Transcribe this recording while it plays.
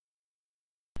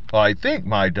I think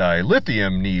my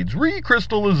dilithium needs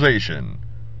recrystallization.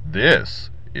 This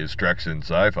is Treks in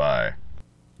Sci-Fi.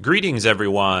 Greetings,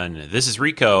 everyone. This is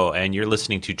Rico, and you're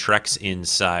listening to Treks in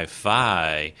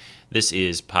Sci-Fi. This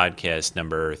is podcast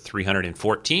number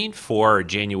 314 for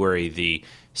January the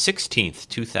 16th,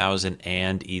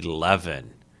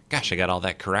 2011. Gosh, I got all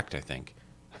that correct, I think.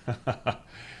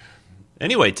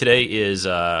 Anyway, today is,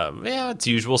 it's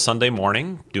usual Sunday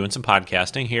morning, doing some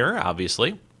podcasting here,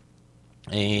 obviously.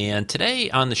 And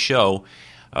today on the show,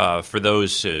 for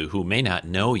those who may not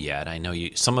know yet, I know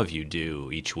some of you do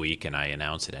each week, and I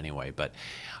announce it anyway. But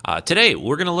today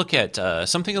we're going to look at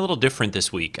something a little different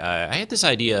this week. I had this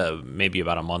idea maybe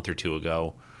about a month or two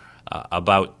ago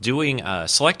about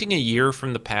selecting a year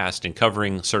from the past and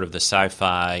covering sort of the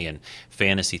sci-fi and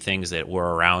fantasy things that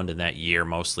were around in that year,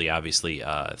 mostly, obviously,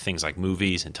 things like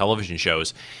movies and television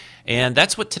shows. And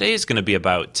that's what today is going to be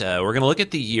about. We're going to look at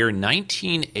the year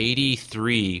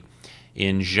 1983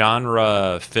 in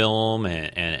genre film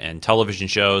and television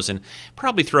shows, and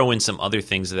probably throw in some other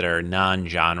things that are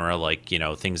non-genre, like,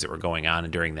 things that were going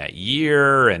on during that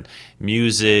year, and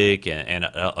music and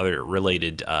other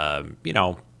related,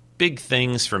 big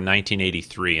things from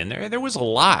 1983. And there was a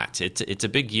lot. It's a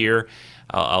big year.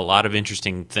 A lot of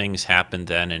interesting things happened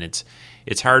then, and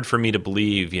it's hard for me to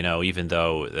believe, even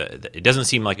though it doesn't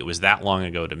seem like it was that long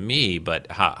ago to me,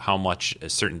 but how much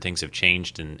certain things have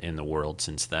changed in the world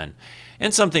since then.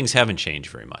 And some things haven't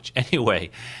changed very much. Anyway,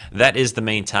 that is the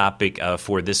main topic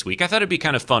for this week. I thought it'd be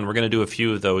kind of fun. We're going to do a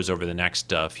few of those over the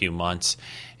next few months,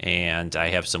 and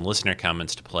I have some listener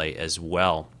comments to play as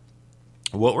well.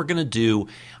 What we're going to do,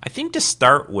 I think to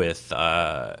start with,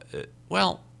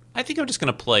 I think I'm just going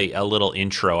to play a little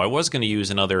intro. I was going to use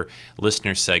another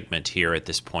listener segment here at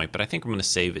this point, but I think I'm going to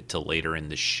save it till later in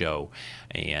the show.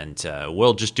 And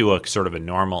we'll just do a sort of a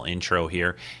normal intro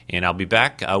here, and I'll be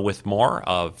back with more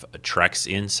of Treks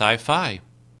in Sci-Fi.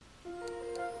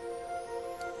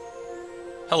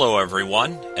 Hello,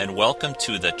 everyone, and welcome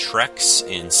to the Treks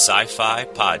in Sci-Fi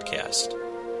podcast.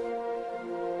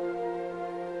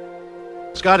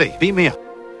 Scotty, beat me up.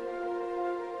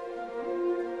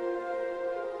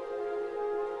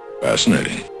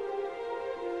 Fascinating.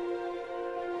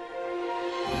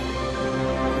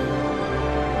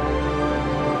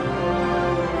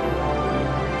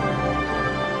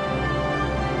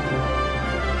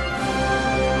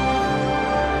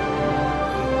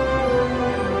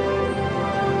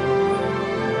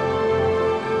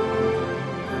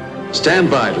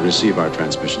 Stand by to receive our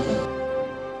transmission.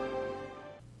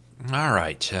 All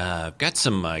right, I've got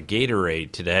some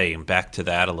Gatorade today, and back to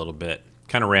that a little bit.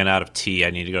 Kind of ran out of tea. I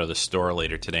need to go to the store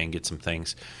later today and get some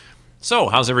things. So,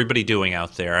 how's everybody doing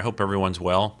out there? I hope everyone's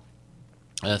well.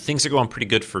 Things are going pretty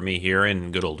good for me here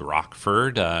in good old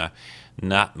Rockford.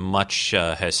 Not much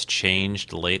has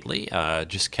changed lately.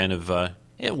 Just kind of,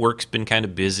 work's been kind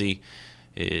of busy.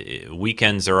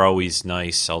 Weekends are always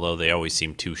nice, although they always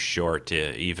seem too short.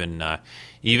 Even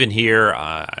here,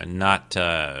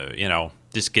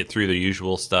 just get through the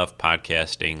usual stuff,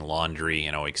 podcasting, laundry,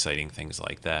 exciting things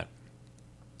like that.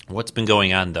 What's been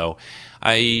going on, though?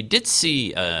 I did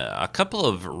see a couple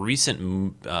of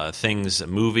recent things,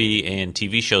 movie and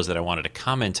TV shows that I wanted to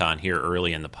comment on here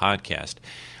early in the podcast.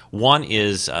 One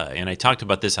is, and I talked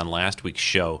about this on last week's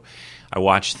show, I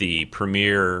watched the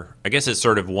premiere, I guess it's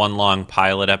sort of one long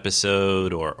pilot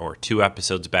episode or two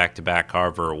episodes back-to-back,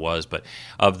 however it was, but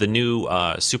of the new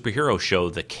superhero show,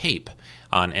 The Cape,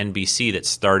 on NBC that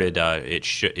started,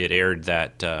 it aired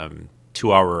that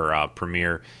 2-hour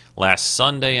premiere last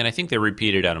Sunday, and I think they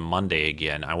repeated it on a Monday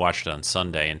again. I watched it on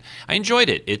Sunday, and I enjoyed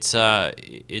it. It's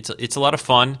a lot of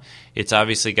fun. It's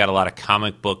obviously got a lot of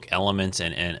comic book elements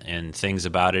and things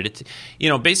about it. It's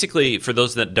basically, for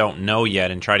those that don't know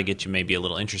yet and try to get you maybe a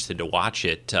little interested to watch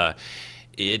it.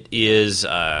 It's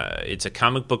a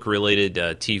comic book related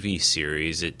TV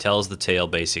series. It tells the tale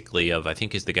basically of, I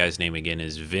think the guy's name again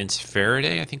is Vince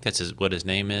Faraday. I think that's what his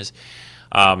name is.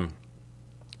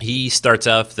 He starts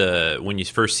off when you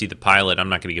first see the pilot, I'm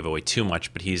not going to give away too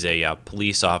much, but he's a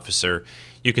police officer.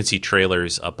 You can see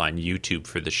trailers up on YouTube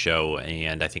for the show,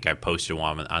 and I think I posted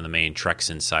one on the main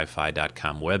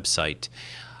treksinsci-fi.com website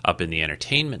up in the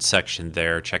entertainment section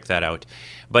there. Check that out.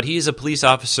 But he's a police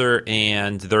officer,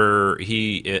 and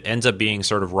he ends up being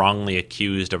sort of wrongly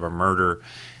accused of a murder,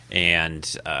 and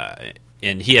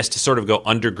he has to sort of go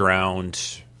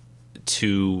underground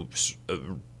to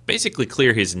basically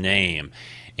clear his name.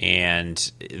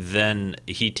 And then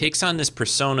he takes on this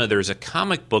persona. There's a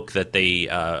comic book that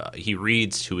he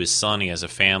reads to his son. He has a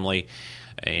family,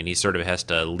 and he sort of has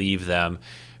to leave them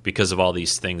because of all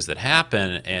these things that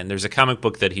happen. And there's a comic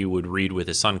book that he would read with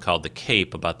his son called The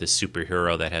Cape, about this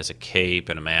superhero that has a cape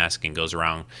and a mask and goes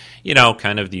around,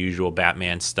 kind of the usual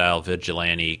Batman-style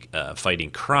vigilante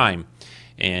fighting crime.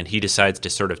 And he decides to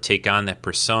sort of take on that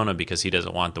persona because he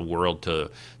doesn't want the world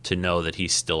to know that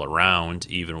he's still around,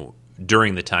 even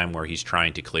during the time where he's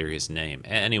trying to clear his name.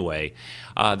 Anyway,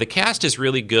 the cast is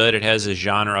really good. It has a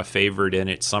genre favorite in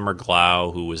it, Summer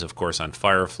Glau, who was, of course, on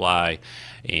Firefly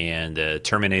and the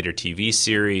Terminator TV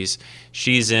series.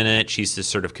 She's in it. She's this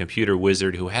sort of computer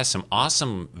wizard who has some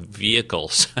awesome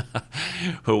vehicles.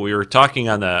 Who we were talking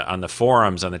on the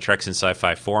forums, on the Treks and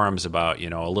Sci-Fi forums, about,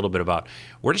 a little bit about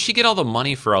where does she get all the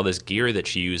money for all this gear that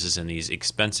she uses in these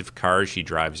expensive cars she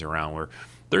drives around.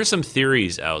 There's some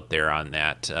theories out there on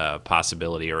that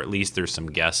possibility, or at least there's some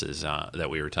guesses that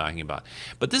we were talking about.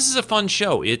 But this is a fun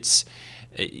show. It's,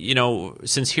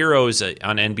 since Heroes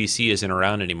on NBC isn't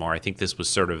around anymore, I think this was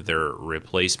sort of their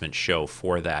replacement show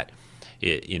for that.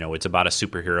 It's about a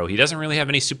superhero. He doesn't really have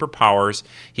any superpowers.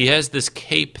 He has this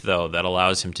cape, though, that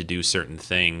allows him to do certain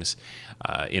things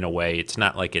in a way. It's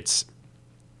not like it's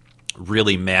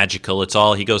really magical.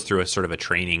 He goes through a sort of a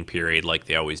training period like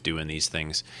they always do in these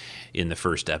things in the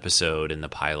first episode in the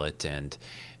pilot, and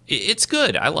it's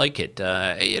good. I like it.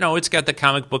 It's got the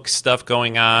comic book stuff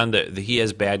going on. He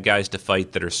has bad guys to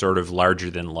fight that are sort of larger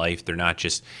than life. They're not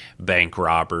just bank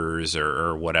robbers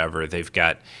or whatever. They've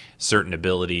got certain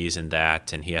abilities in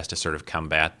that, and he has to sort of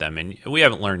combat them. And we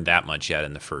haven't learned that much yet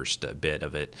in the first bit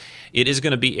of it. It is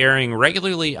going to be airing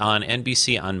regularly on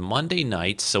NBC on Monday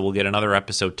nights, so we'll get another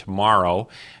episode tomorrow.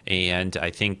 And I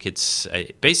think it's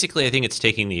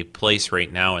taking the place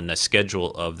right now in the schedule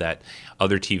of that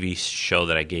other TV show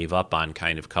that I gave up on,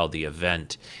 kind of called The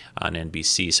Event on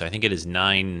NBC. So I think it is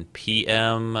 9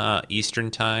 p.m. Eastern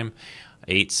Time,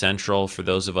 8 Central for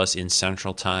those of us in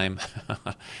Central Time.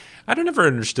 I never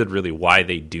understood really why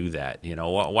they do that.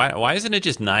 Why isn't it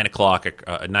just 9 o'clock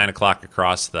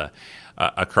across the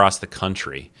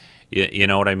country? You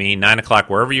know what I mean? 9 o'clock,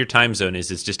 wherever your time zone is,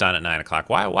 it's just on at 9 o'clock.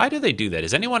 Why do they do that?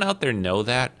 Does anyone out there know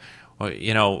that? On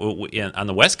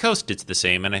the West Coast, it's the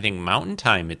same, and I think Mountain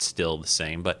Time, it's still the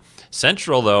same. But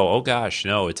Central, though, oh gosh,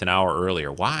 no, it's an hour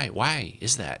earlier. Why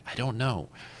is that? I don't know.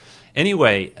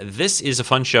 Anyway, this is a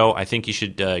fun show. I think you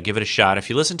should give it a shot. If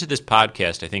you listen to this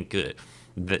podcast, I think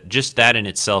that just that in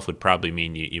itself would probably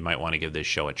mean you might want to give this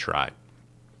show a try.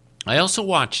 I also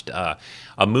watched a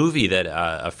movie that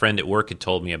a friend at work had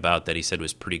told me about that he said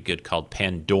was pretty good, called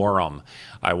Pandorum.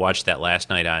 I watched that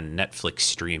last night on Netflix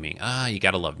streaming. You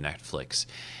gotta love Netflix.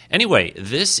 Anyway,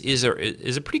 this is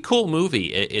a pretty cool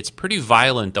movie. It's pretty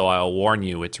violent, though, I'll warn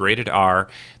you. It's rated R.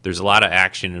 There's a lot of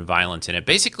action and violence in it.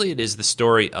 Basically, it is the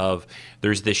story of,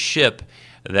 there's this ship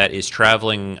that is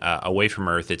traveling away from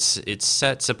Earth. It's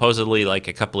set supposedly like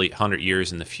a couple hundred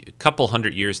years in the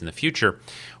future,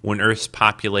 when Earth's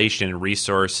population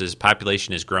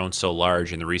has grown so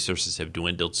large and the resources have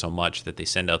dwindled so much that they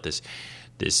send out this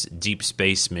deep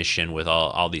space mission with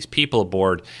all these people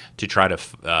aboard to try to.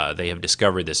 They have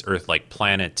discovered this Earth-like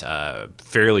planet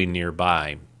fairly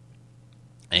nearby.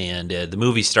 And the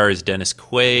movie stars Dennis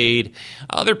Quaid,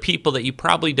 other people that you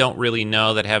probably don't really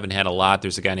know that haven't had a lot.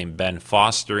 There's a guy named Ben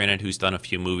Foster in it who's done a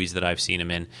few movies that I've seen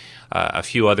him in, a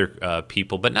few other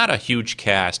people, but not a huge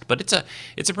cast. But it's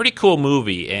a pretty cool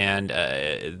movie, and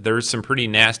there's some pretty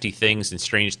nasty things and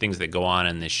strange things that go on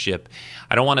in this ship.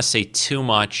 I don't want to say too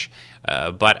much,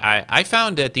 but I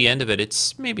found at the end of it,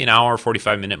 it's maybe an hour,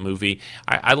 45-minute movie.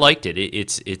 I liked it.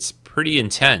 It's pretty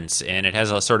intense, and it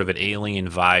has a sort of an alien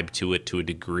vibe to it to a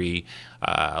degree.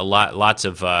 Lots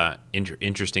of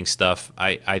interesting stuff.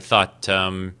 I thought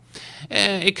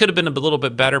it could have been a little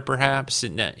bit better, perhaps.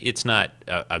 It's not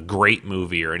a great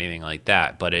movie or anything like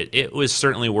that, but it was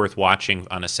certainly worth watching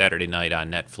on a Saturday night on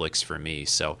Netflix for me.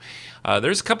 So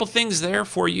there's a couple things there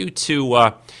for you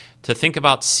to think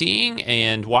about seeing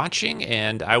and watching,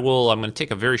 and I'm going to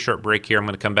take a very short break here. I'm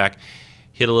going to come back,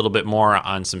 hit a little bit more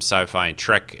on some sci-fi and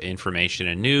Trek information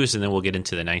and news, and then we'll get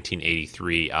into the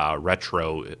 1983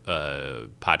 retro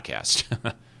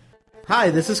podcast. Hi,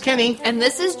 this is Kenny. And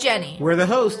this is Jenny. We're the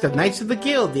hosts of Knights of the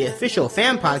Guild, the official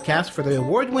fan podcast for the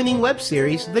award-winning web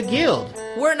series, The Guild.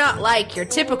 We're not like your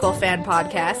typical fan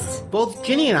podcasts. Both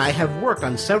Jenny and I have worked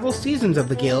on several seasons of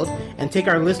The Guild and take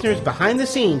our listeners behind the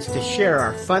scenes to share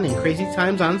our fun and crazy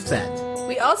times on set.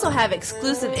 We also have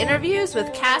exclusive interviews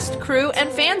with cast, crew, and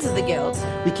fans of the Guild.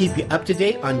 We keep you up to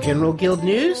date on general Guild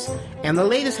news and the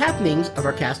latest happenings of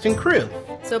our cast and crew.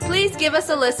 So please give us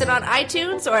a listen on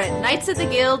iTunes or at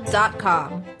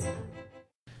knightsoftheguild.com.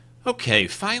 Okay,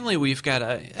 finally we've got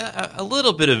a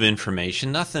little bit of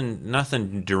information.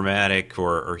 Nothing dramatic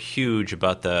or huge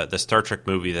about the Star Trek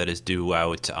movie that is due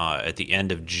out at the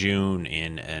end of June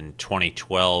in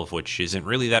 2012, which isn't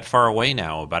really that far away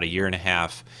now, about a year and a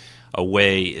half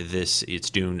away. It's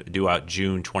due out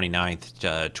June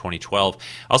 29th, 2012. I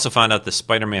also found out the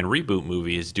Spider-Man reboot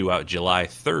movie is due out July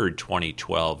 3rd,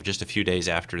 2012, just a few days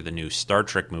after the new Star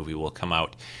Trek movie will come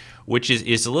out, which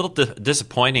is a little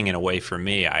disappointing in a way for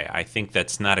me. I think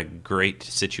that's not a great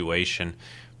situation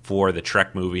for the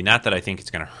Trek movie. Not that I think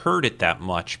it's going to hurt it that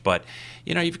much, but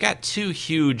you've got two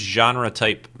huge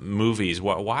genre-type movies.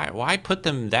 Why put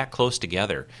them that close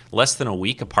together? Less than a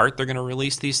week apart they're going to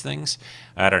release these things?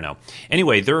 I don't know.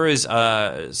 Anyway, there is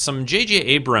some J.J.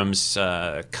 Abrams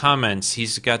comments.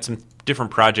 He's got some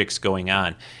different projects going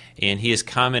on, and he has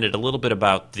commented a little bit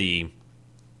about the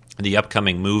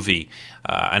upcoming movie.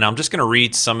 And I'm just going to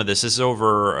read some of this. This is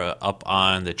over up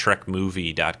on the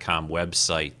trekmovie.com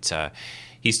website.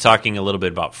 He's talking a little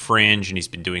bit about Fringe, and he's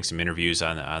been doing some interviews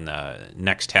on the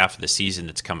next half of the season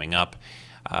that's coming up.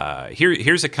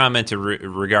 Here's a comment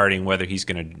regarding whether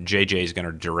JJ is going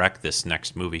to direct this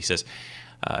next movie. He says,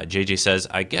 JJ says,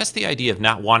 I guess the idea of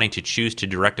not wanting to choose to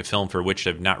direct a film for which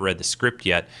I've not read the script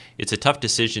yet, it's a tough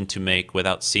decision to make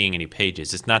without seeing any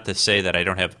pages. It's not to say that I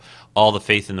don't have all the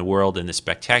faith in the world in the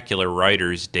spectacular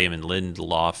writers Damon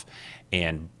Lindelof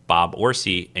and Bob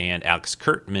Orci and Alex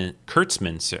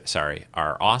Kurtzman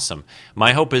are awesome.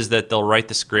 My hope is that they'll write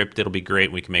the script, it'll be great,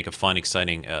 and we can make a fun,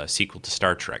 exciting sequel to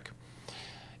Star Trek.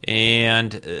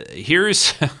 And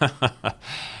here's...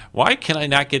 Why can I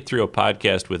not get through a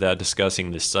podcast without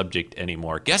discussing this subject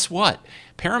anymore? Guess what?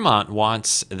 Paramount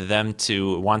wants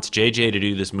JJ to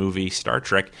do this movie, Star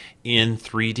Trek, in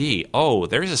 3D. Oh,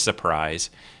 there's a surprise.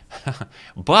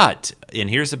 But, and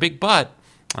here's a big but,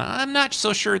 I'm not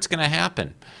so sure it's going to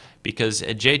happen. Because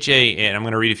JJ, and I'm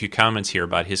going to read a few comments here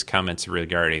about his comments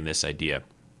regarding this idea.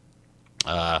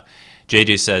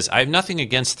 JJ says, I have nothing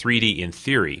against 3D in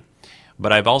theory,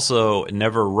 but I've also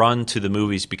never run to the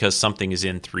movies because something is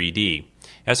in 3D.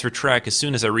 As for Trek, as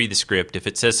soon as I read the script, if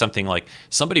it says something like,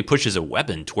 somebody pushes a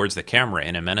weapon towards the camera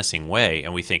in a menacing way,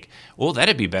 and we think, well,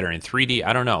 that'd be better in 3D,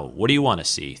 I don't know. What do you want to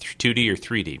see, 2D or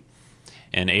 3D?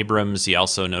 And Abrams, he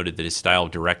also noted that his style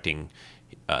of directing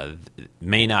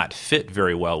may not fit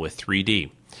very well with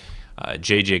 3D.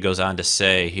 JJ goes on to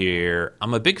say here,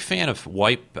 I'm a big fan of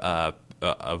whip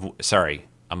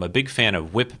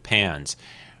pans,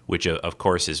 which of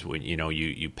course is when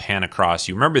you pan across.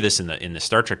 You remember this in the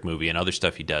Star Trek movie and other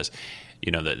stuff he does.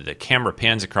 The camera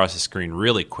pans across the screen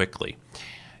really quickly.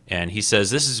 And he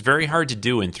says, this is very hard to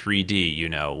do in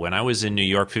 3D. When I was in New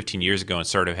York 15 years ago and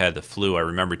sort of had the flu, I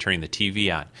remember turning the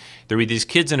TV on. There were these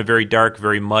kids in a very dark,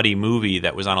 very muddy movie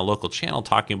that was on a local channel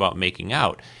talking about making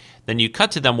out. Then you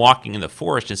cut to them walking in the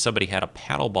forest and somebody had a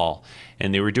paddle ball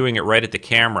and they were doing it right at the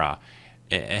camera.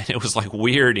 And it was like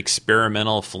weird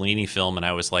experimental Fellini film. And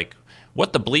I was like,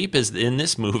 what the bleep is in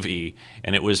this movie?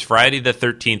 And it was Friday the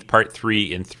 13th, Part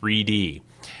 3 in 3D.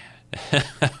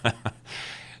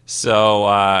 So,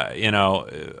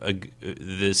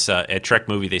 this at Trek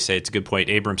Movie, they say it's a good point.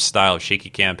 Abrams' style of shaky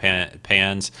cam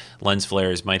pans, lens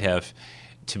flares might have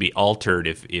to be altered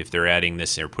if they're adding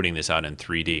this or putting this out in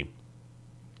 3D.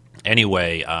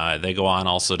 Anyway, they go on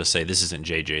also to say this isn't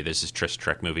JJ, this is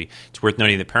Trek Movie. It's worth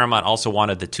noting that Paramount also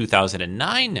wanted the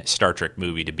 2009 Star Trek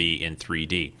movie to be in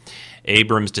 3D.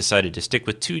 Abrams decided to stick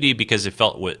with 2D because it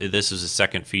felt this was a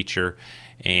second feature,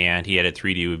 and he added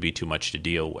 3D would be too much to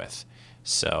deal with.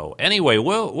 So anyway,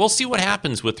 we'll see what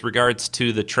happens with regards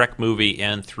to the Trek movie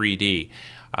and 3D.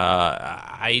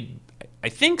 I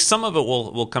think some of it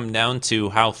will come down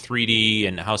to how 3D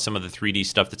and how some of the 3D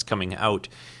stuff that's coming out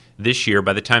this year,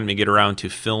 by the time they get around to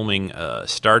filming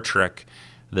Star Trek,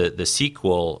 the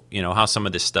sequel, how some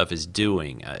of this stuff is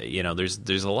doing.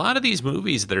 There's a lot of these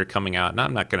movies that are coming out, and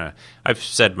I'm not gonna. I've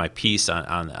said my piece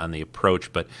on the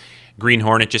approach, but Green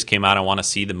Hornet just came out. I want to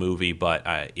see the movie, but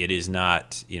it is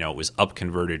not. It was up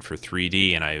converted for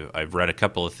 3D, and I've read a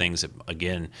couple of things.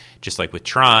 Again, just like with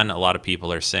Tron, a lot of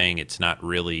people are saying it's not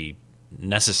really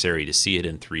necessary to see it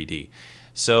in 3D.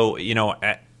 So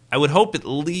I would hope at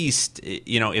least,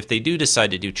 if they do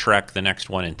decide to do Trek, the next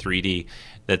one in 3D,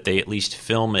 that they at least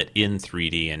film it in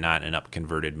 3D and not an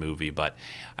up-converted movie. But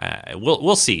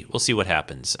we'll see. We'll see what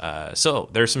happens. So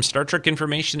there's some Star Trek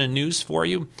information and news for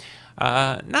you.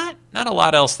 Not a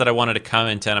lot else that I wanted to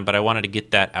comment on, but I wanted to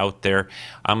get that out there.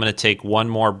 I'm going to take one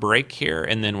more break here,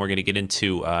 and then we're going to get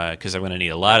into, because I'm going to need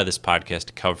a lot of this podcast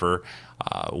to cover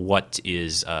what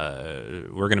is we're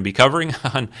going to be covering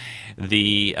on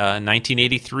the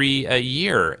 1983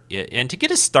 year. And to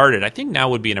get us started, I think now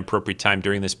would be an appropriate time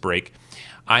during this break.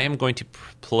 I am going to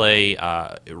play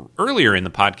earlier in the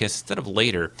podcast instead of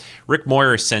later. Rick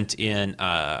Moyer sent in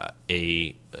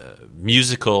a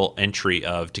musical entry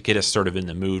to get us sort of in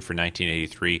the mood for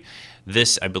 1983.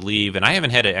 This, I believe, and I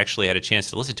haven't actually had a chance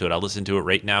to listen to it. I'll listen to it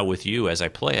right now with you as I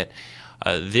play it.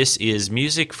 This is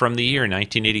music from the year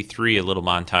 1983, a little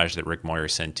montage that Rick Moyer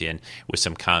sent in with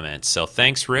some comments. So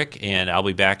thanks, Rick, and I'll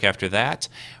be back after that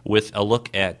with a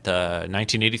look at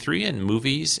 1983 in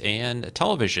movies and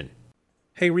television.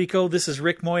 Hey, Rico, this is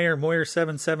Rick Moyer,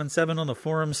 Moyer777 on the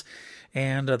forums,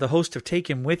 and the host of Take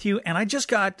Him With You. And I just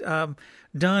got done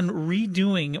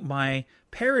redoing my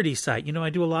parody site. You know,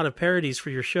 I do a lot of parodies for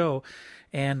your show,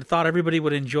 and thought everybody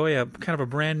would enjoy a kind of a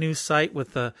brand new site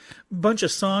with a bunch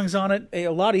of songs on it, a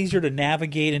lot easier to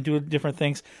navigate and do different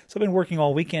things. So I've been working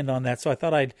all weekend on that, so I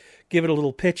thought I'd give it a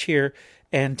little pitch here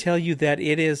and tell you that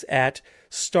it is at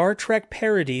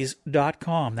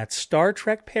StarTrekParodies.com. That's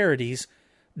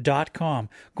StarTrekParodies.com.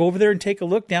 Go over there and take a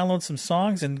look, download some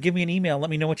songs, and give me an email. Let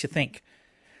me know what you think.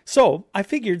 So I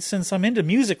figured since I'm into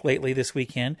music lately this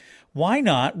weekend, why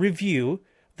not review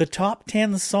the top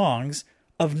 10 songs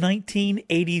of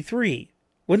 1983?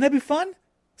 Wouldn't that be fun?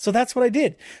 So that's what I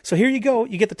did. So here you go.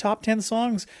 You get the top 10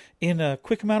 songs in a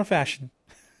quick amount of fashion.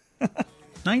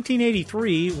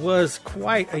 1983 was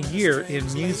quite a year in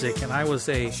music, and I was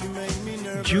a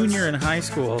junior in high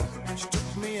school.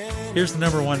 Here's the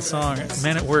number one song,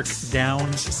 Men at Work, Down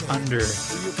Under.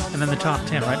 And then the top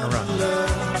 10 right in a row.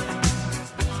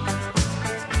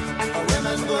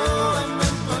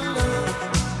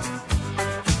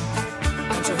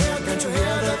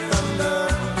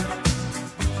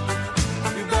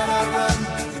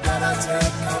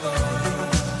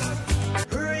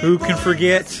 Who can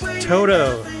forget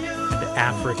Toto and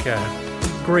Africa?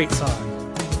 Great song.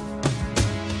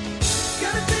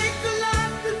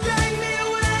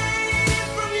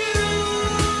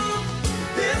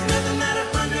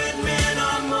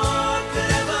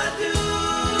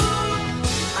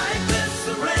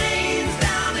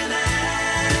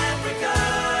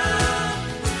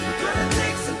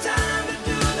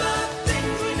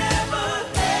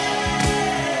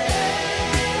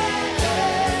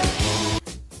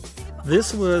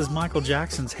 This was Michael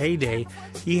Jackson's heyday.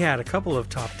 He had a couple of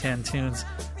top 10 tunes.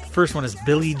 The first one is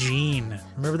Billie Jean.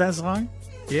 Remember that song?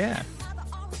 Yeah.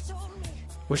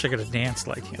 Wish I could have danced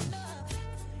like him.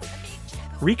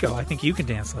 Rico, I think you can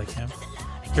dance like him.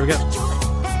 Here we go.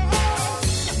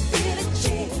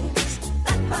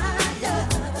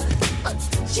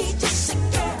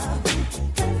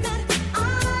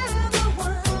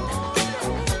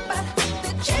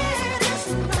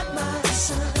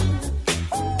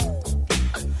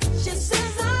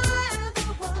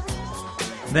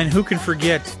 Then who can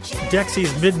forget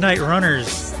Dexy's Midnight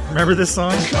Runners? Remember this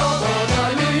song?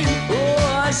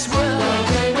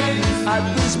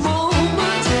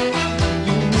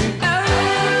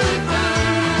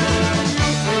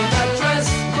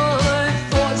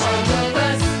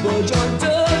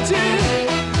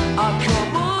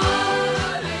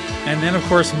 And then, of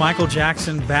course, Michael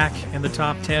Jackson back in the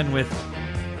top 10 with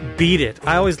Beat It.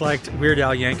 I always liked Weird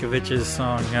Al Yankovic's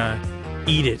song,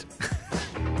 Eat It.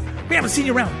 We haven't seen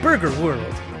you around Burger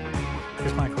World.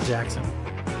 Here's Michael Jackson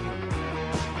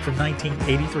from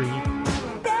 1983.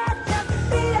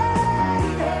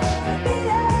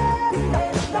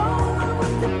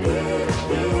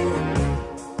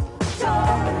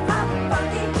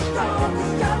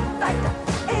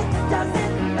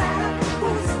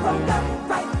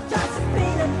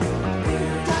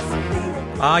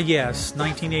 Ah yes,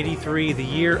 1983, the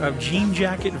year of jean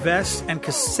jacket vests and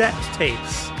cassette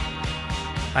tapes.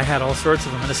 I had all sorts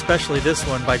of them, and especially this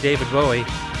one by David Bowie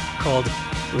called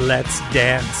Let's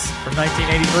Dance from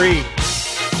 1983.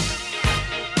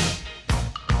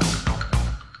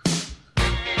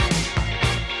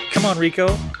 Come on,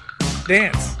 Rico.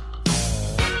 Dance.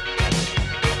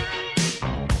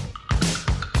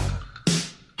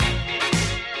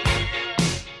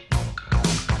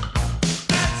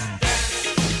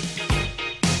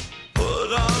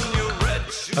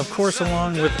 Of course,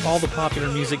 along with all the popular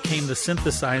music came the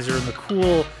synthesizer and the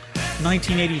cool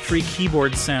 1983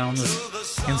 keyboard sounds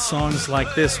in songs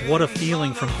like this, What a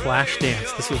Feeling from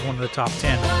Flashdance. This was one of the top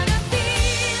 10.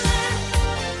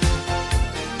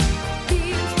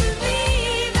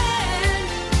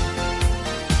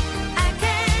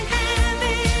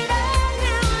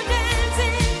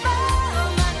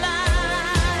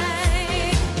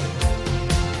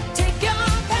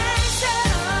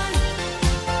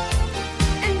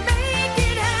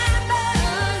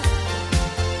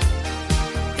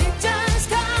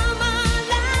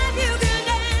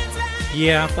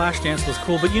 Yeah, Flashdance was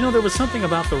cool, but there was something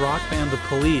about the rock band The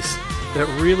Police that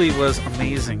really was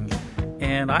amazing.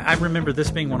 And I remember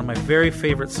this being one of my very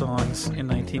favorite songs in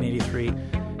 1983.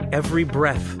 Every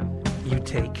breath you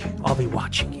take, I'll be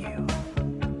watching you.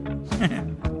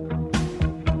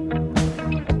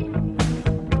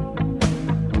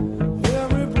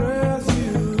 Every breath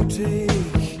you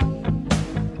take,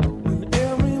 and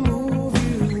every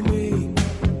move you make,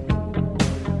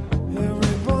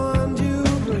 every bond you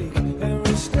break,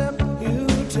 every step you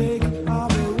take, I'll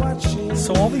be watching.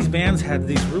 So all these bands had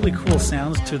these really cool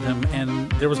sounds to them,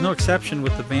 and there was no exception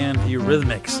with the band The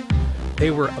Eurythmics.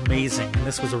 They were amazing, and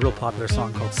this was a real popular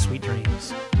song called Sweet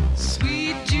Dreams.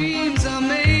 Sweet dreams are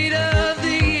made of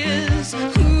these.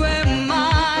 Who am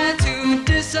I to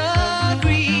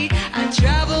disagree? I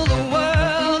travel the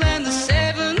world and the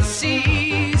seven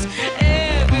seas.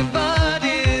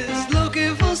 Everybody's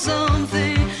looking for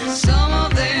something. Some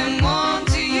of them want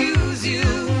to use you.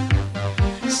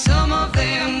 Some of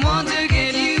them want to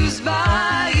get used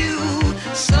by you.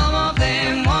 Some of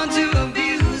them want to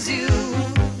abuse you.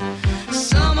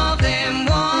 Some of them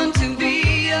want to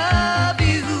be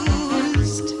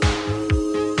abused.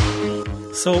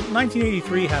 So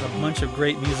 1983 had a bunch of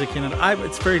great music in it.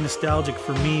 It's very nostalgic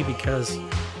for me because,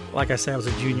 like I said, I was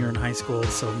a junior in high school,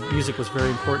 so music was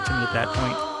very important to me at that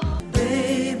point.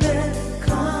 Baby,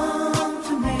 come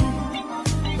to me.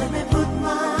 Let me put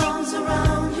my arms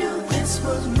around you. This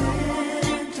was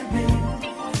meant to be.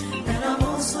 And I'm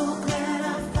also glad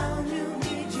I found you.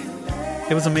 Need you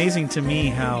there. It was amazing to me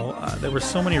how there were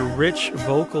so many rich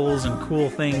vocals and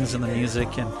cool things in the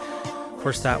music, and of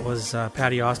course that was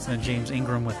Patty Austin and James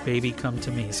Ingram with Baby Come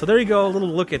to Me. So there you go, a little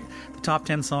look at the top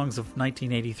 10 songs of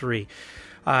 1983.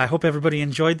 I hope everybody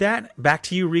enjoyed that. Back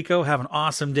to you, Rico. Have an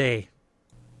awesome day.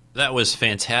 That was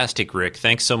fantastic, Rick.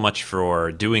 Thanks so much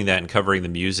for doing that and covering the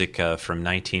music from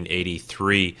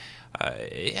 1983.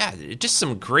 Yeah, just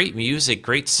some great music,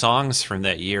 great songs from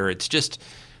that year. It's just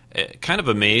kind of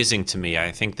amazing to me.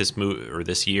 I think this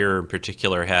year in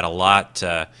particular had a lot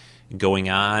going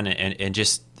on, and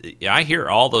just I hear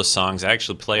all those songs. I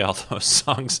actually play all those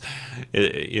songs,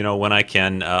 when I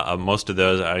can. Most of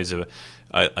those,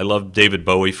 I love David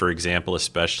Bowie, for example,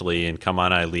 especially, and Come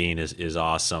On Eileen is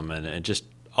awesome, and just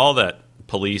all that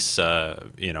Police,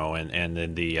 and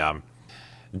then the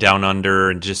Down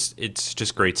Under, and it's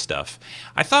just great stuff.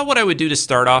 I thought what I would do to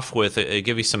start off with,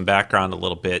 give you some background a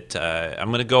little bit. I'm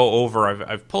going to go over.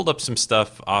 I've pulled up some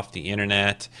stuff off the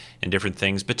internet and different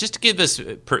things, but just to give us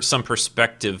some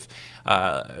perspective,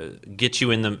 get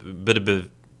you in the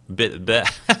bit.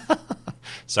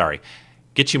 Sorry.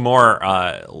 Get you more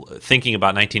thinking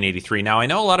about 1983. Now, I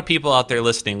know a lot of people out there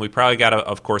listening, we probably got,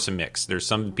 of course, a mix. There's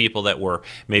some people that were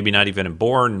maybe not even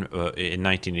born in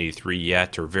 1983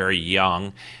 yet or very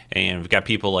young, and we've got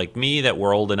people like me that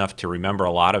were old enough to remember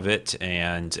a lot of it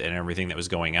and everything that was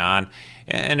going on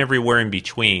and everywhere in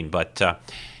between. But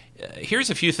here's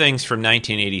a few things from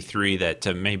 1983 that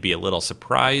may be a little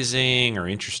surprising or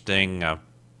interesting.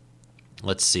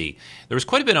 Let's see. There was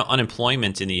quite a bit of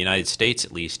unemployment in the United States,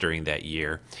 at least during that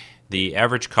year. The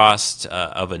average cost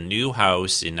of a new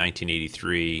house in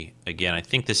 1983, again, I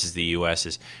think this is the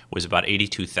U.S., was about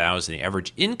 $82,000. The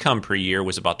average income per year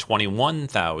was about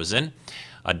 $21,000.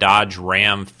 A Dodge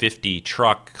Ram 50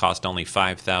 truck cost only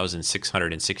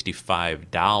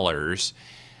 $5,665.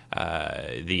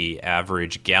 The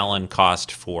average gallon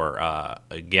cost for a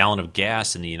gallon of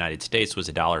gas in the United States was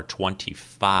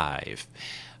 $1.25.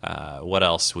 What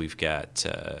else we've got?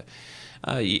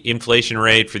 Inflation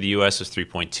rate for the U.S. was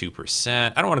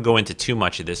 3.2%. I don't want to go into too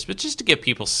much of this, but just to give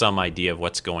people some idea of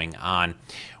what's going on.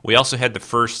 We also had the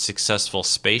first successful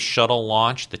space shuttle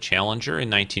launch, the Challenger, in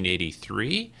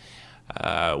 1983.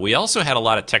 We also had a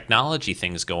lot of technology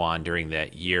things go on during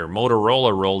that year.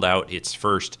 Motorola rolled out its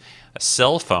first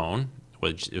cell phone,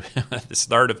 which the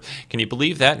start of, can you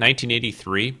believe that,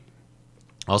 1983?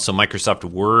 Also, Microsoft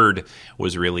Word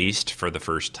was released for the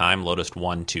first time. Lotus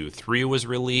 123 was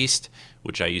released,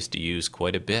 which I used to use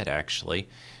quite a bit, actually.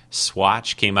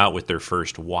 Swatch came out with their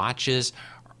first watches.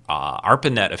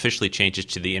 ARPANET officially changes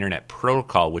to the Internet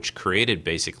Protocol, which created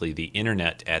basically the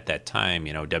Internet at that time,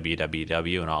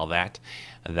 www and all that.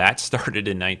 That started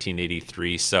in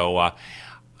 1983. So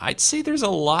I'd say there's a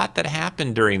lot that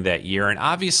happened during that year. And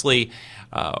obviously,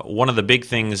 one of the big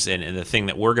things and the thing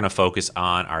that we're going to focus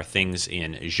on are things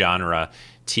in genre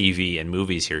TV and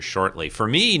movies here shortly. For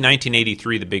me,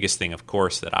 1983, the biggest thing, of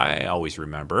course, that I always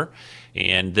remember,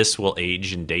 and this will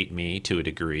age and date me to a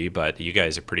degree, but you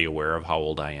guys are pretty aware of how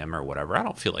old I am or whatever. I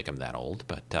don't feel like I'm that old,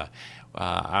 but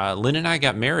Lynn and I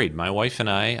got married. My wife and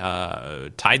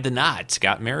I tied the knots,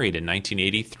 got married in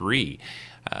 1983.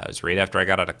 It was right after I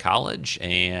got out of college,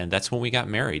 and that's when we got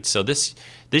married. So this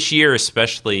year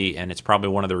especially, and it's probably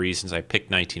one of the reasons I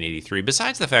picked 1983,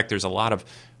 besides the fact there's a lot of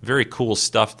very cool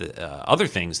stuff, that other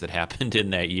things that happened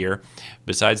in that year,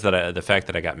 besides that the fact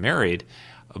that I got married.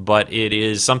 But it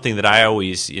is something that I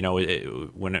always,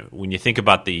 when you think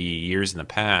about the years in the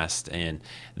past, and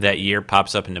that year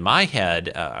pops up into my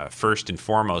head first and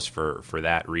foremost for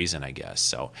that reason, I guess.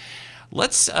 So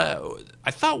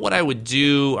I thought what I would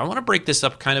do, I want to break this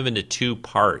up kind of into two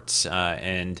parts,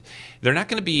 and they're not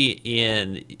going to be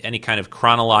in any kind of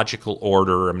chronological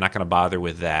order. I'm not going to bother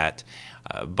with that,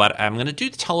 but I'm going to do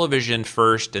television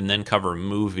first and then cover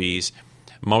movies.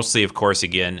 Mostly, of course,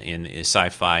 again, in the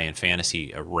sci-fi and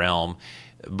fantasy realm.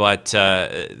 But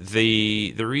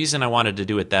the reason I wanted to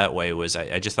do it that way was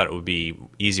I just thought it would be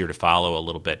easier to follow a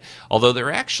little bit. Although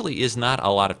there actually is not a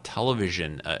lot of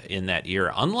television in that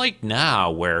era. Unlike now,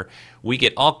 where we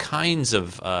get all kinds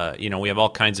of, we have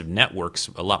all kinds of networks,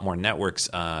 a lot more networks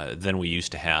than we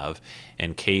used to have,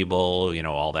 and cable,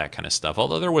 all that kind of stuff.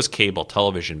 Although there was cable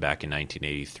television back in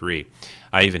 1983.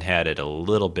 I even had it a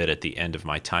little bit at the end of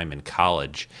my time in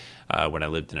college when I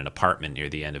lived in an apartment near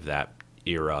the end of that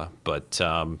era. But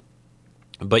yeah,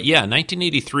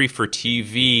 1983 for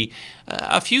TV,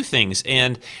 a few things.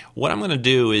 And what I'm going to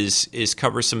do is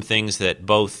cover some things that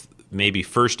both maybe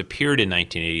first appeared in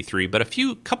 1983, but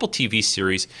a couple TV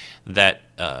series that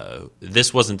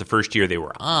this wasn't the first year they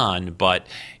were on, but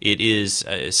it is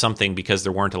something because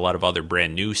there weren't a lot of other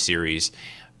brand new series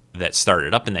that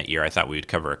started up in that year. I thought we would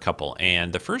cover a couple.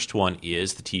 And the first one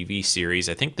is the TV series.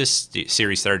 I think this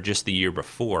series started just the year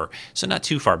before, so not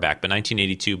too far back, but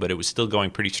 1982, but it was still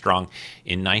going pretty strong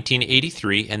in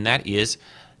 1983, and that is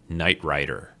Knight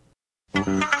Rider.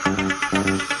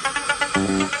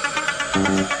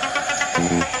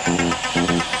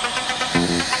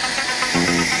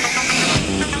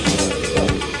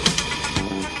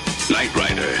 Knight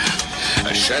Rider,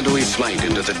 a shadowy flight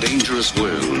into the dangerous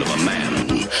world of a man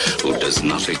who does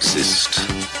not exist.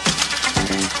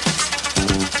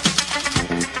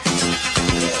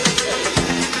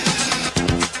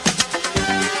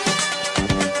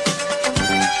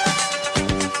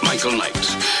 Michael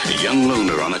Knight, a young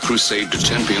loner on a crusade to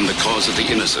champion the cause of the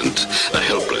innocent, the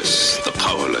helpless, the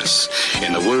powerless,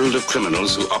 in a world of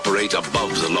criminals who operate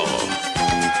above the law.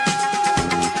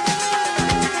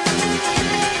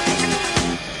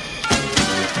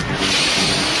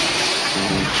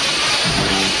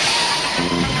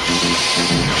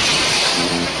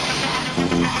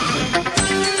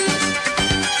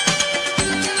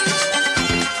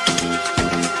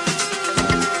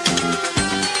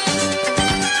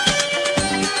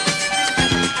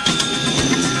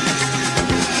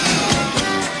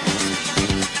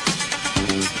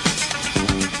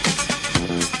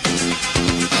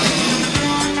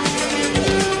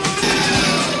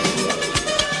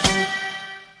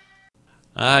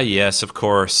 Yes, of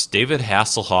course. David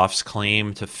Hasselhoff's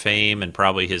claim to fame, and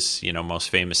probably his, most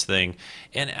famous thing.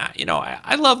 And,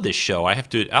 I love this show.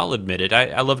 I'll admit it.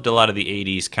 I loved a lot of the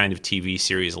 80s kind of TV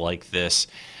series like this.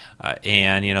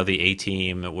 And, the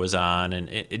A-Team was on, and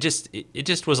it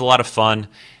just was a lot of fun.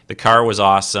 The car was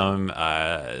awesome.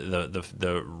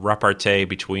 The repartee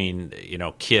between,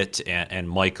 Kit and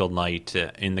Michael Knight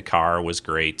in the car was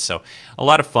great. So a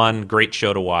lot of fun, great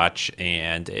show to watch,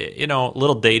 and, a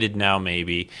little dated now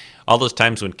maybe. All those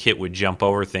times when Kit would jump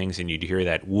over things and you'd hear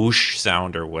that whoosh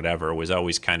sound or whatever was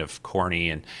always kind of corny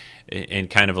and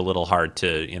kind of a little hard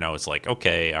to, it's like,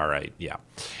 okay, all right, yeah.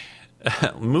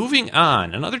 Moving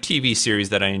on, another TV series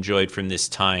that I enjoyed from this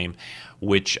time,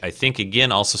 which I think,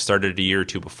 again, also started a year or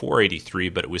two before 83,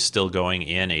 but it was still going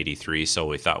in 83, so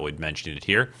we thought we'd mention it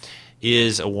here,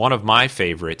 is one of my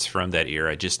favorites from that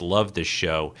era. I just loved this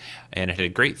show, and it had a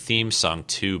great theme song,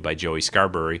 too, by Joey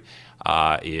Scarberry.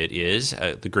 It is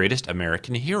The Greatest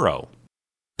American Hero.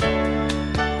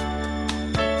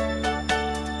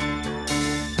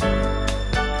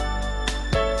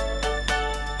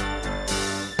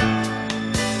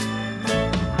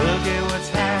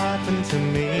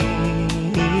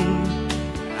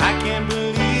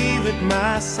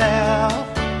 Myself.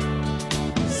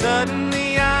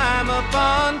 Suddenly I'm up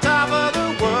on top of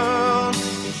the world.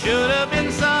 It should have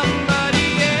been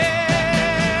somebody else.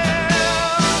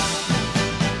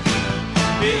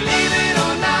 Believe it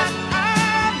or not,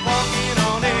 I'm walking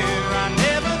on air. I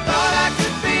never thought I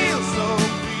could feel so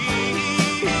free.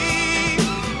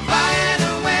 Flying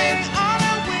away on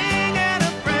a wing and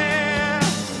a prayer.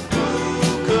 Who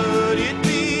could it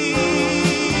be?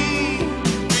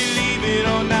 Believe it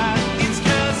or not,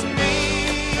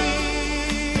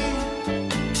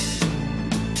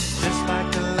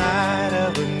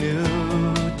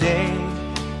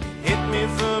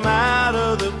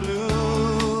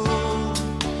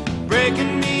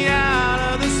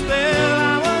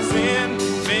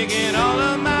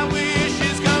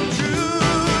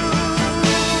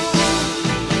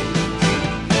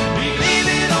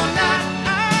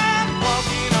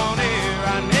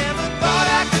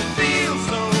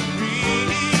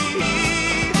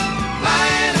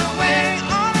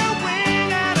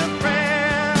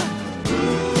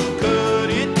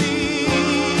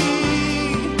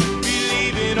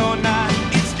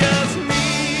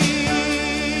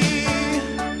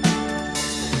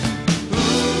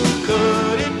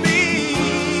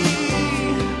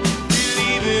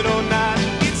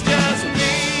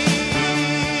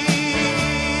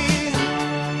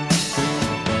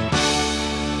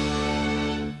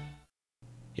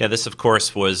 Yeah, this, of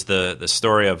course, was the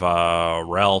story of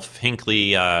Ralph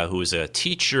Hinckley, who is a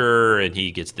teacher, and he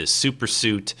gets this super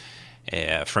suit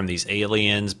from these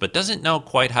aliens, but doesn't know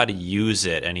quite how to use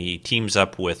it. And he teams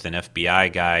up with an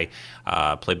FBI guy,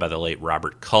 played by the late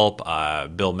Robert Culp,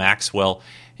 Bill Maxwell,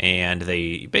 and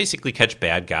they basically catch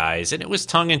bad guys. And it was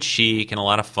tongue-in-cheek and a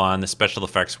lot of fun. The special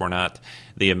effects were not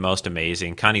the most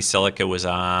amazing. Connie Selica was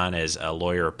on as a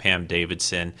lawyer, Pam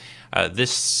Davidson.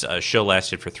 This show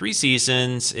lasted for 3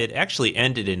 seasons. It actually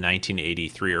ended in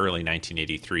 1983, early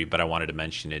 1983, but I wanted to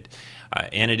mention it.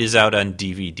 And it is out on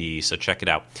DVD, so check it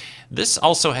out. This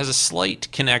also has a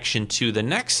slight connection to the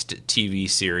next TV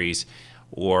series,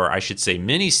 or I should say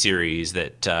miniseries,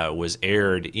 that was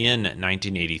aired in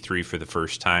 1983 for the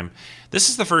first time. This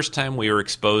is the first time we were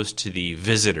exposed to the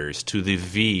Visitors, to the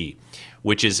V,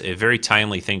 which is a very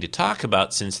timely thing to talk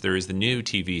about since there is the new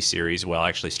TV series, well,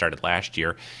 actually started last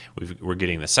year. We're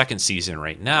getting the second season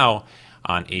right now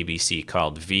on ABC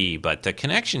called V. But the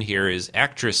connection here is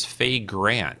actress Faye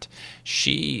Grant.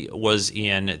 She was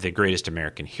in The Greatest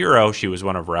American Hero. She was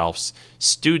one of Ralph's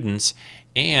students.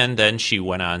 And then she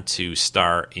went on to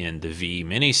star in the V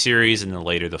miniseries and then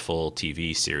later the full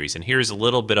TV series. And here's a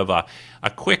little bit of a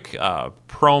quick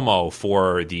promo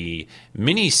for the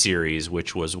miniseries,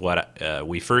 which was what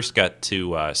we first got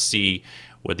to see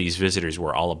what these visitors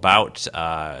were all about.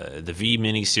 The V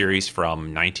miniseries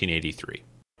from 1983.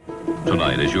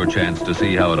 Tonight is your chance to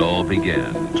see how it all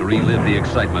began, to relive the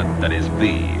excitement that is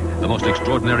V, the most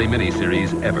extraordinary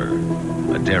miniseries ever.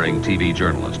 A daring TV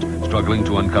journalist struggling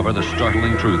to uncover the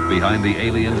startling truth behind the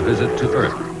aliens' visit to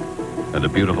Earth. And a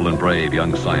beautiful and brave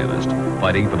young scientist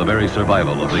fighting for the very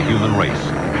survival of the human race.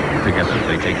 Together,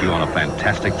 they take you on a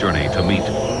fantastic journey to meet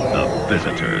the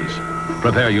Visitors.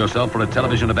 Prepare yourself for a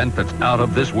television event that's out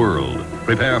of this world.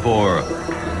 Prepare for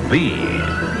V.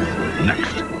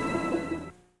 Next.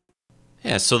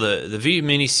 Yeah, so the V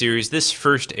miniseries, this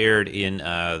first aired in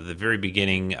the very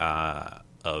beginning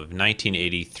of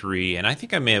 1983, and I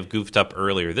think I may have goofed up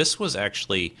earlier. This was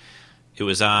actually, it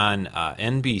was on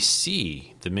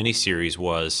NBC, the miniseries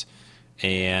was,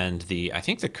 and I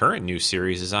think the current new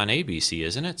series is on ABC,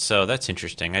 isn't it? So that's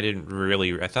interesting.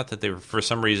 I thought that they were, for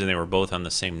some reason, they were both on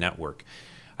the same network.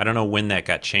 I don't know when that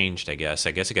got changed, I guess.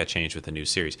 I guess it got changed with the new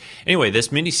series. Anyway, this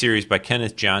miniseries by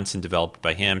Kenneth Johnson, developed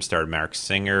by him, starred Mark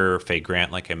Singer, Faye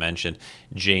Grant, like I mentioned,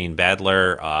 Jane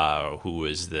Badler, who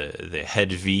was the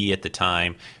head V at the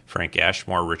time, Frank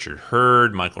Ashmore, Richard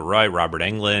Hurd, Michael Wright, Robert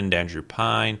Englund, Andrew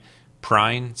Prine,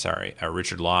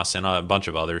 Richard Lawson, a bunch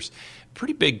of others.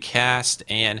 Pretty big cast,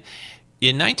 and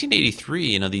in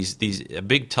 1983, a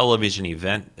big television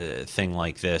event thing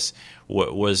like this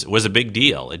was a big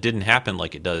deal. It didn't happen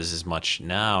like it does as much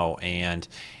now, and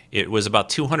it was about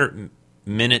 200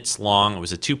 minutes long. It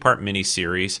was a 2-part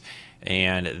miniseries,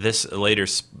 and this later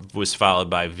was followed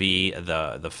by V,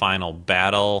 the Final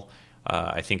Battle,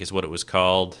 I think is what it was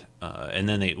called, and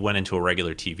then they went into a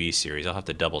regular TV series. I'll have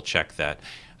to double check that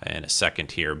in a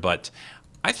second here, but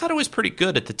I thought it was pretty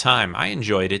good at the time. I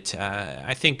enjoyed it.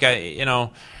 I think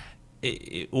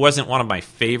it wasn't one of my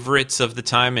favorites of the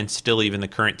time, and still even the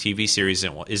current TV series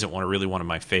isn't really one of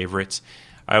my favorites.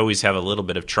 I always have a little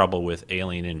bit of trouble with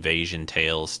alien invasion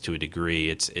tales to a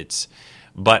degree.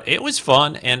 But it was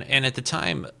fun, and at the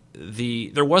time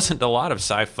there wasn't a lot of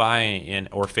sci-fi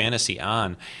or fantasy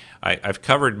on. I've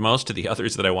covered most of the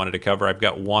others that I wanted to cover. I've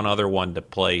got one other one to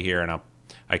play here, and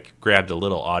I grabbed a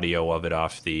little audio of it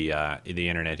off the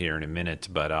internet here in a minute,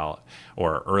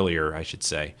 or earlier, I should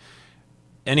say.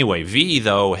 Anyway, V,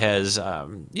 though, has,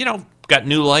 got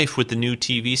new life with the new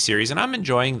TV series, and I'm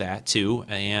enjoying that, too.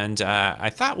 And I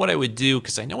thought what I would do,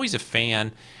 because I know he's a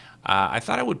fan, I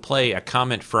thought I would play a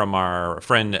comment from our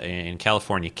friend in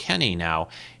California, Kenny, now,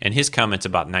 and his comments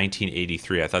about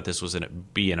 1983. I thought this was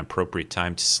be an appropriate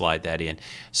time to slide that in.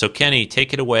 So, Kenny,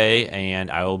 take it away, and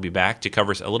I will be back to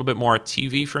cover a little bit more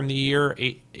TV from the year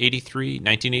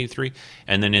 1983,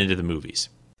 and then into the movies.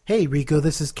 Hey Rico,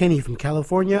 this is Kenny from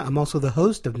California. I'm also the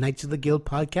host of Knights of the Guild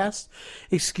podcast.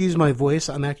 Excuse my voice,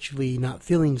 I'm actually not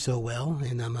feeling so well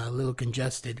and I'm a little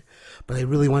congested, but I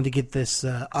really wanted to get this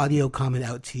audio comment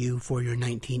out to you for your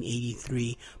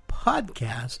 1983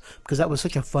 podcast because that was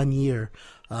such a fun year.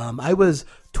 I was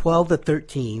 12 to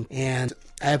 13 and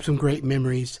I have some great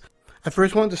memories. I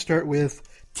first wanted to start with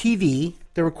TV.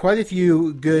 There were quite a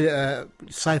few good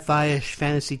sci-fi-ish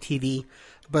fantasy TV,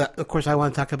 but of course I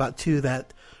want to talk about two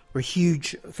that were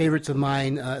huge favorites of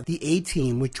mine. The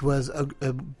A-Team, which was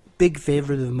a big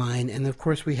favorite of mine. And of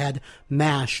course we had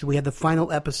MASH. We had the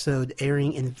final episode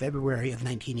airing in February of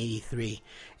 1983.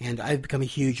 And I've become a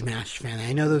huge MASH fan.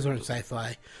 I know those aren't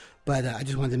sci-fi, But I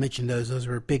just wanted to mention those. Those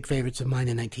were big favorites of mine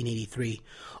in 1983.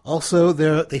 Also,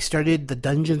 they started the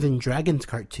Dungeons and Dragons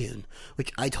cartoon,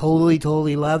 which I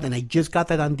totally loved, and I just got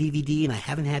that on DVD, and I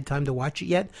haven't had time to watch it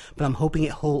yet, but I'm hoping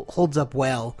it holds up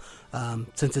well,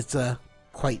 since it's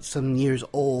quite some years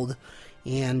old.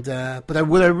 And but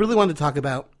what I really wanted to talk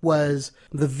about was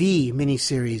the V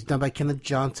miniseries done by Kenneth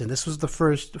Johnson. This was the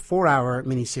first 4-hour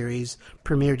miniseries,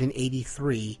 premiered in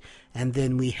 83, and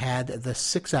then we had the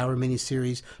 6-hour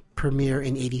miniseries premiere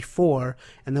in 84,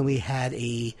 and then we had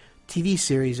a TV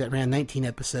series that ran 19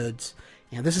 episodes.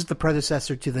 And this is the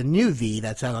predecessor to the new V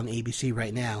that's out on ABC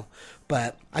right now.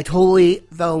 But I totally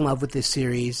fell in love with this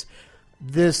series.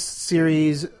 This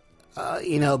series,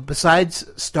 besides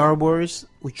Star Wars,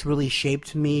 which really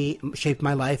shaped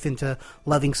my life into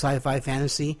loving sci-fi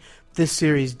fantasy, this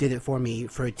series did it for me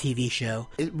for a TV show.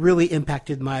 It really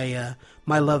impacted my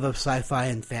my love of sci-fi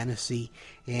and fantasy,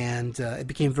 and it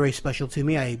became very special to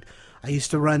me. I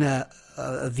used to run a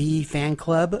V fan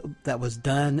club that was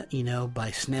done,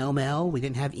 by snail mail. We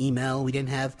didn't have email. We didn't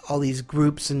have all these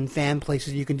groups and fan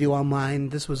places you can do online.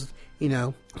 This was,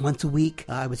 once a week.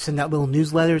 I would send out little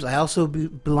newsletters. I also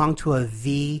belonged to a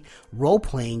V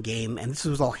role-playing game, and this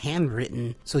was all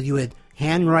handwritten. So you would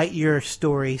handwrite your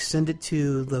story, send it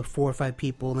to the 4 or 5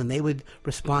 people, and they would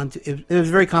respond to it. It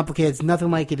was very complicated. It's nothing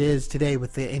like it is today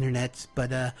with the internet, but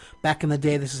back in the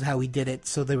day, this is how we did it.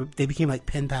 So they became like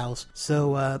pen pals.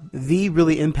 So V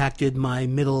really impacted my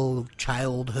middle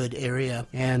childhood area,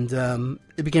 and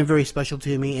it became very special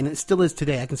to me, and it still is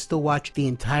today. I can still watch the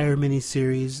entire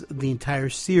miniseries, the entire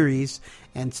series,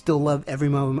 and still love every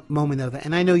moment of it.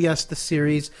 And I know, yes, the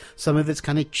series, some of it's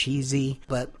kind of cheesy,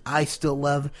 but I still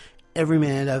love every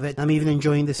minute of it. I'm even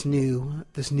enjoying this new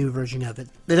version of it.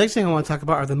 The next thing I want to talk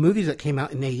about are the movies that came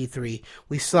out in 83.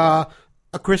 We saw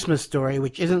A Christmas Story,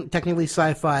 which isn't technically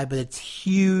sci-fi, but it's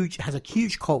huge, has a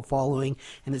huge cult following,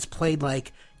 and it's played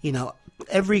like,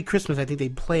 every Christmas. I think they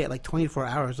play it like 24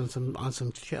 hours on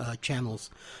some channels.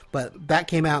 But that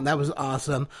came out, and that was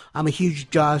awesome. I'm a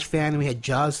huge Jaws fan, and we had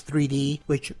Jaws 3D,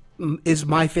 which is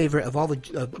my favorite of all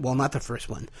the, well, not the first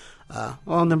one.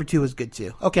 Number 2 was good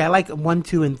too. Okay, I like 1,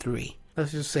 2, and 3.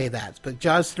 Let's just say that. But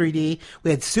Jaws 3D, we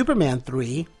had Superman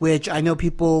 3, which I know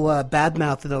people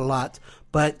badmouthed it a lot.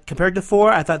 But compared to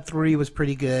 4, I thought 3 was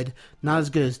pretty good. Not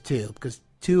as good as 2, because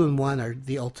 2 and 1 are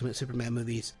the ultimate Superman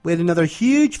movies. We had another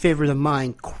huge favorite of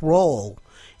mine, Kroll.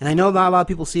 And I know not a lot of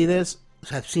people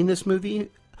have seen this movie,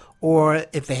 or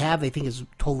if they have, they think it's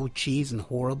total cheese and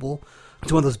horrible.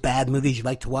 It's one of those bad movies you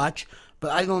like to watch.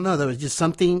 But I don't know. There was just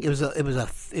something. It was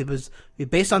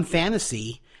based on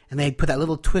fantasy, and they put that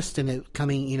little twist in it,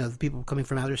 the people coming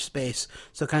from outer space.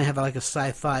 So it kind of had like a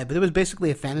sci-fi, but it was basically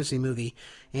a fantasy movie,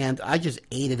 and I just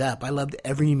ate it up. I loved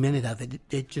every minute of it.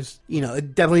 It just,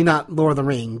 it definitely not Lord of the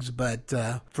Rings, but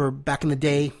for back in the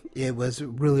day, it was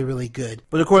really, really good.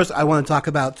 But of course, I want to talk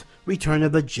about Return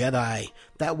of the Jedi.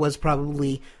 That was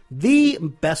probably the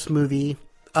best movie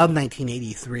of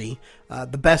 1983.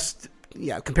 The best,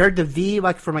 compared to V,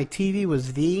 like for my TV was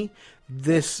V,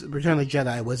 this Return of the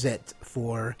Jedi was it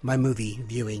for my movie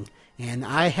viewing. And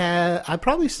I've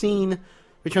probably seen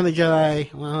Return of the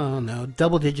Jedi, well, I don't know,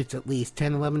 double digits at least,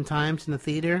 10, 11 times in the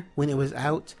theater when it was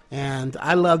out. And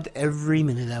I loved every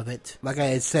minute of it. Like I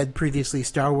had said previously,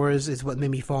 Star Wars is what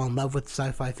made me fall in love with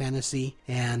sci-fi fantasy.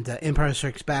 And Empire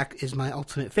Strikes Back is my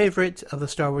ultimate favorite of the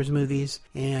Star Wars movies.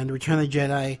 And Return of the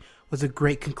Jedi was a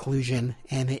great conclusion,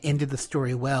 and it ended the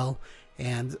story well,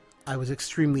 and I was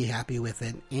extremely happy with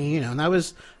it. And I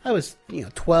was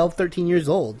 12, 13 years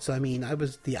old, so I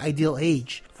was the ideal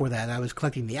age for that. I was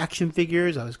collecting the action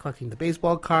figures, I was collecting the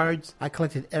baseball cards, I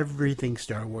collected everything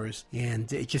Star Wars,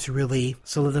 and it just really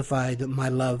solidified my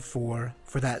love for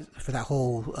that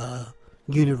whole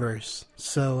universe.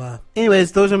 So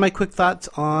anyways, those are my quick thoughts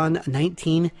on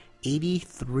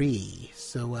 1983.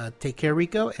 So take care,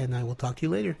 Rico, and I will talk to you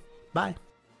later. Bye.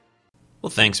 Well,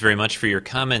 thanks very much for your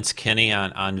comments, Kenny,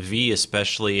 on V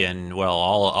especially, and, well,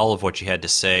 all of what you had to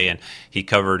say. And he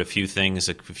covered a few things,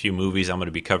 a few movies I'm going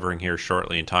to be covering here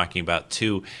shortly and talking about,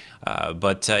 too.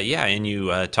 And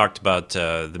you talked about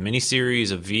the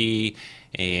miniseries of V,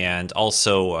 and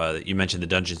also you mentioned the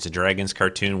Dungeons & Dragons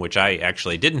cartoon, which I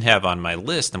actually didn't have on my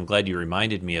list. I'm glad you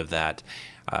reminded me of that.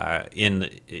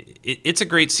 It's a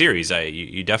great series.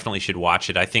 You definitely should watch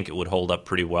it. I think it would hold up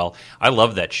pretty well. I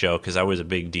love that show because I was a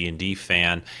big D&D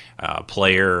fan,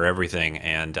 player, everything,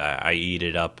 and I eat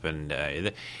it up. And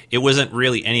it wasn't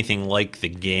really anything like the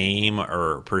game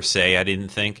or per se, I didn't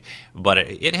think, but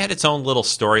it had its own little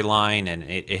storyline, and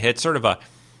it had sort of a.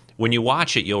 When you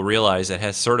watch it, you'll realize it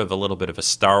has sort of a little bit of a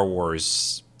Star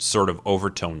Wars sort of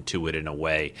overtone to it in a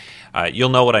way. You'll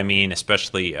know what I mean,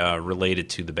 especially related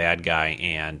to the bad guy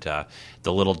and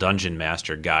the little dungeon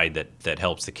master guide that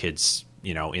helps the kids,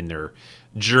 in their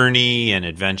journey and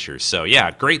adventures. So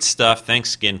yeah, great stuff.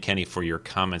 Thanks again, Kenny, for your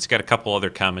comments. Got a couple other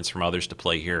comments from others to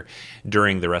play here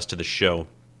during the rest of the show.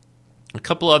 A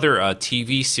couple other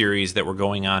TV series that were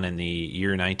going on in the year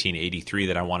 1983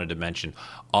 that I wanted to mention.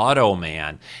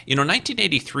 Automan.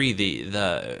 1983,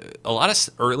 a lot of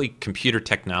early computer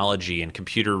technology and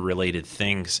computer-related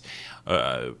things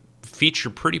feature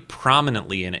pretty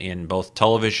prominently in both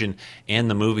television and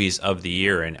the movies of the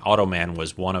year, and Automan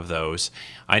was one of those.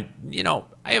 I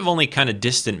have only kind of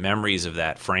distant memories of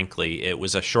that, frankly. It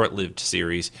was a short-lived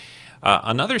series.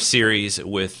 Another series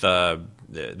with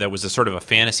that was a sort of a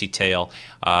fantasy tale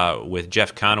with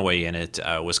Jeff Conaway in it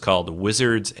was called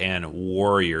Wizards and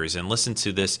Warriors. And listen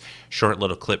to this short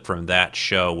little clip from that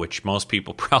show, which most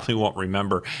people probably won't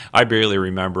remember. I barely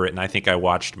remember it, and I think I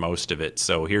watched most of it.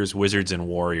 So here's Wizards and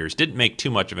Warriors. Didn't make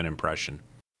too much of an impression.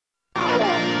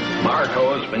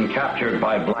 Marco has been captured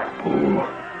by Blackpool.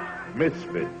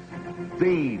 Misfits,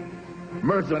 thieves,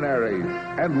 mercenaries,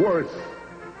 and worse.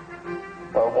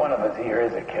 Well, one of us here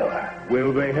is a killer.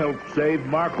 Will they help save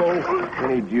Marco?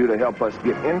 We need you to help us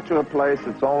get into a place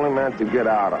that's only meant to get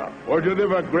out of. Or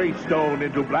deliver Greystone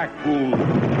into Blackpool,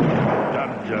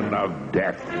 dungeon of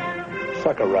death.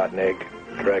 Suck a rotten egg,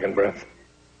 Dragon Breath.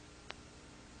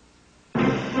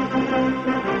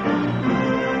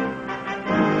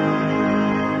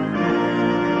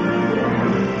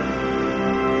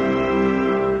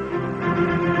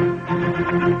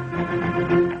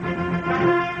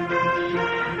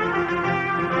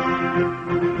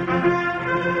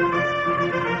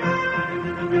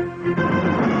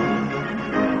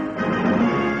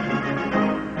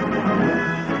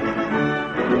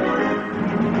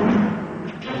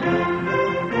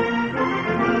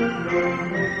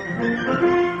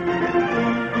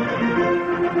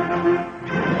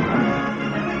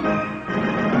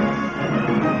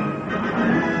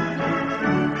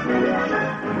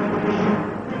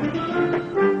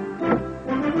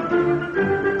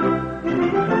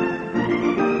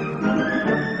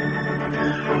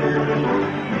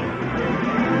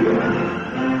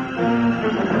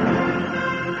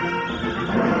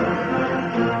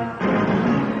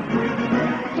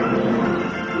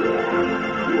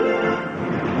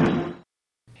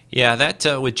 Yeah, that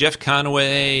with Jeff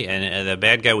Conaway, and the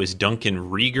bad guy was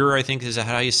Duncan Rieger, I think is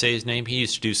how you say his name. He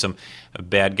used to do some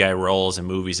bad guy roles in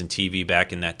movies and TV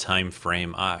back in that time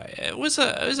frame. It was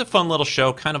a fun little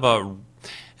show, kind of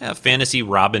a fantasy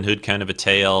Robin Hood kind of a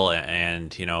tale,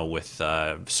 and with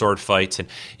sword fights. And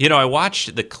I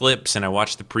watched the clips and I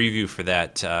watched the preview for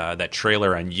that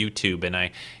trailer on YouTube, and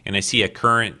I see a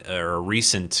current or a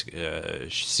recent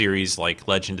series like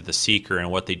Legend of the Seeker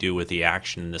and what they do with the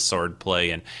action and the sword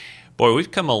play. And boy,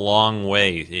 we've come a long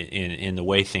way in the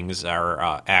way things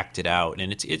are acted out,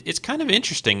 and it's kind of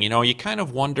interesting. You kind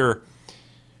of wonder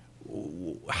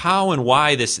how and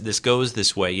why this goes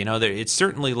this way. It's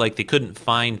certainly like they couldn't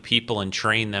find people and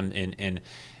train them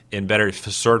in better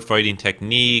sword fighting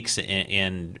techniques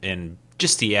and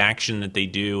just the action that they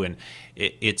do, and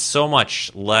it's so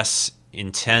much less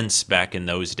intense back in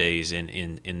those days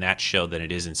in that show than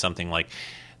it is in something like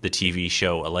the TV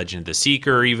show A Legend of the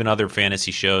Seeker, or even other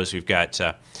fantasy shows. We've got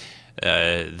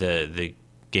the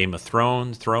Game of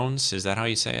Thrones, is that how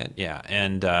you say it? Yeah,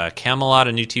 and Camelot,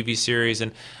 a new TV series,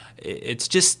 and it's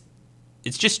just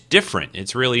different.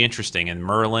 It's really interesting. And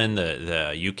Merlin,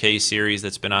 the UK series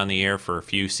that's been on the air for a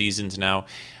few seasons now,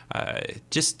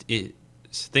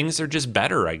 things are just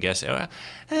better, I guess.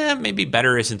 Maybe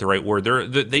better isn't the right word.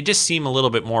 They just seem a little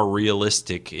bit more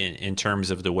realistic in terms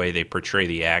of the way they portray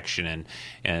the action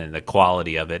and the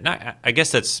quality of it. And I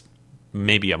guess that's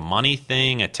maybe a money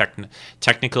thing, a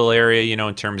technical area.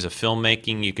 In terms of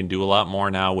filmmaking, you can do a lot more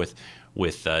now with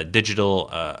digital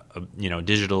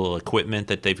equipment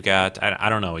that they've got. I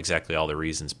don't know exactly all the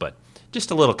reasons, but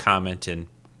just a little comment. And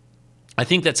I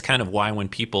think that's kind of why when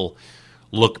people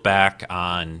look back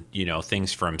on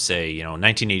things from, say,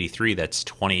 1983, that's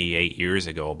 28 years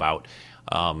ago about,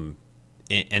 and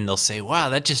they'll say, wow,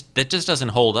 that just doesn't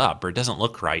hold up, or it doesn't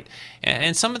look right.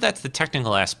 And some of that's the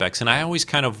technical aspects. And I always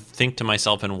kind of think to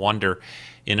myself and wonder,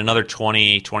 in another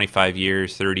 20, 25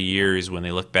 years, 30 years, when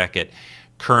they look back at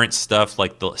current stuff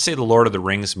like the Lord of the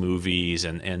Rings movies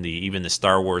and even the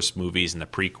Star Wars movies and the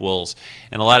prequels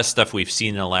and a lot of stuff we've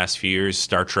seen in the last few years,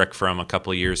 Star Trek from a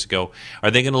couple of years ago,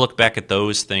 are they going to look back at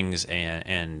those things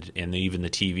and even the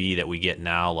TV that we get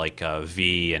now, like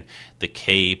V and The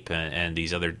Cape and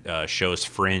these other shows,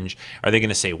 Fringe? Are they going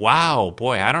to say, wow,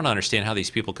 boy, I don't understand how these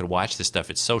people could watch this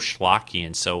stuff. It's so schlocky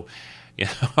and so...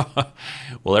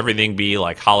 will everything be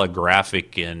like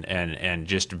holographic and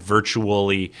just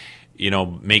virtually,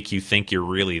 make you think you're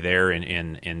really there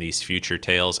in these future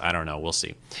tales? I don't know. We'll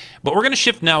see. But we're going to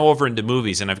shift now over into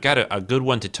movies, and I've got a good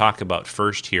one to talk about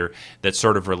first here that's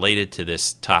sort of related to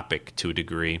this topic to a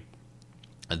degree.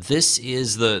 This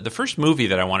is the first movie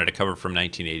that I wanted to cover from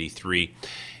 1983.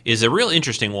 Is a real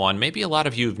interesting one. Maybe a lot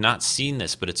of you have not seen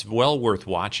this, but it's well worth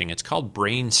watching. It's called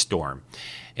Brainstorm.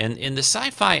 And in the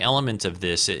sci-fi element of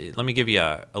this, let me give you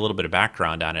a little bit of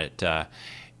background on it.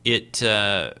 It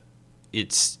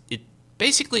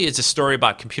basically is a story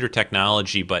about computer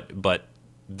technology, but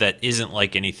that isn't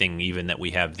like anything even that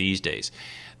we have these days.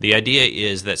 The idea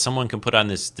is that someone can put on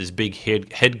this big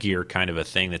headgear kind of a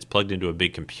thing that's plugged into a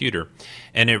big computer,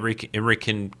 and it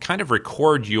can kind of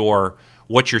record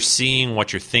what you're seeing,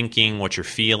 what you're thinking, what you're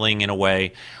feeling in a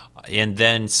way, and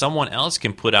then someone else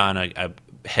can put on a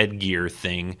headgear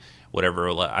thing, whatever,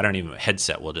 I don't even,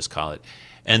 headset we'll just call it,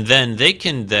 and then they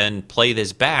can then play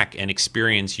this back and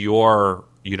experience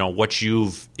what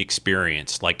you've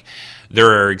experienced. Like there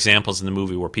are examples in the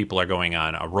movie where people are going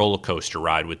on a roller coaster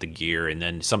ride with the gear, and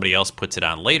then somebody else puts it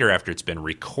on later after it's been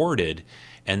recorded,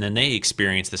 and then they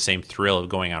experience the same thrill of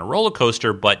going on a roller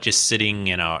coaster, but just sitting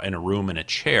in a room in a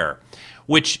chair,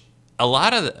 which a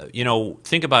lot of,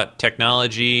 think about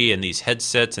technology and these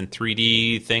headsets and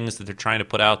 3D things that they're trying to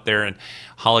put out there and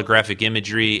holographic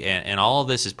imagery, and all of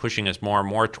this is pushing us more and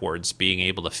more towards being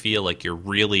able to feel like you're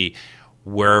really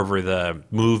wherever the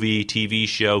movie, TV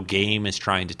show, game is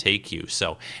trying to take you.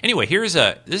 So anyway,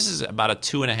 this is about a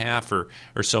 2.5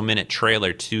 or so minute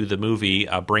trailer to the movie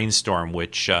Brainstorm,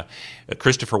 which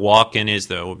Christopher Walken is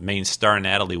the main star.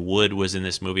 Natalie Wood was in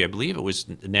this movie. I believe it was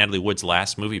Natalie Wood's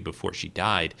last movie before she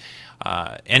died.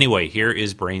 Anyway, here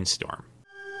is Brainstorm.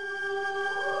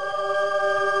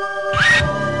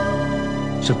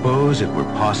 Suppose it were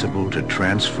possible to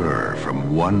transfer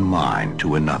from one mind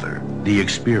to another the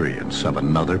experience of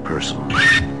another person.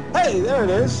 Hey, there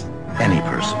it is. Any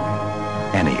person,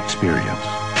 any experience.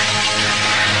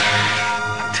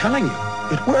 I'm telling you,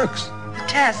 it works.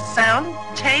 Test, sound,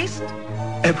 taste?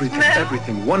 Everything, Smell.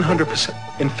 everything,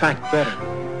 100%. In fact, better.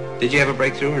 Did you have a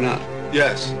breakthrough or not?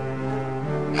 Yes.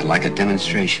 I'd like a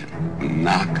demonstration.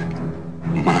 Knock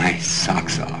my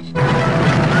socks off.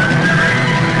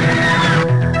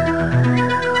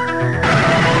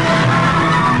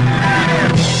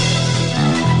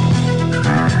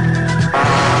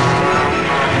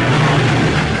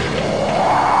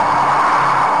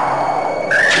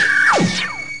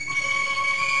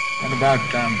 What about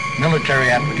military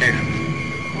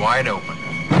applications? Wide open.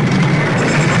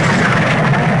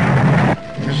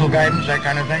 Missile guidance, that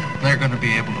kind of thing? They're going to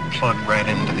be able to plug right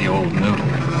into the old noodle.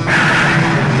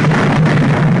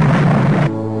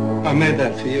 I made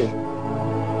that for you.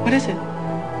 What is it?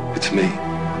 It's me.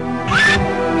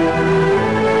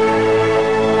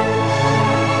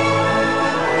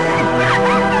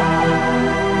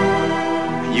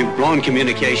 You've blown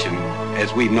communication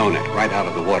as we've known it right out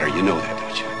of the water. You know that,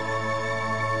 don't you?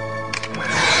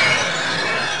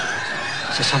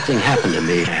 So something happened to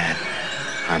me, Dad.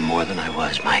 I'm more than I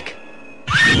was, Mike.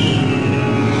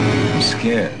 I'm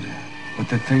scared. But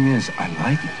the thing is, I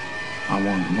like it. I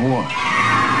want more.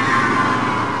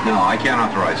 No, I can't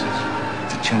authorize this.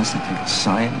 It's a chance to take a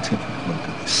scientific look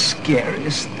at the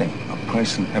scariest thing a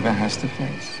person ever has to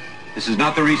face. This is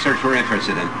not the research we're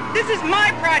interested in. This is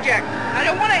my project. I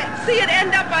don't want to see it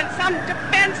end up on some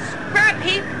defense scrap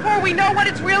heap before we know what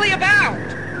it's really about.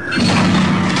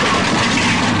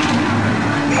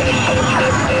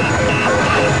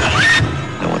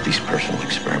 I want these personal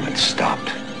experiments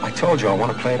stopped. I told you I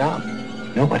want to play it out.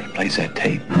 Nobody plays that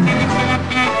tape.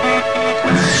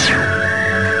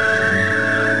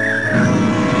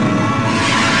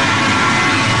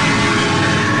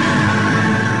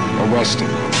 Arrest him.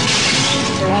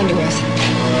 They're onto us.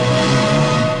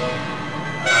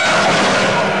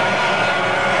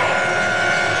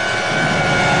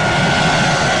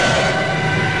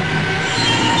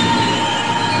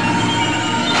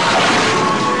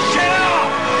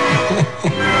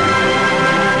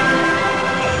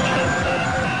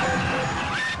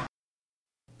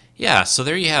 Yeah, so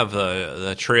there you have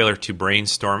the trailer to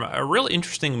Brainstorm, a real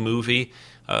interesting movie.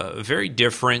 very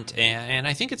different, and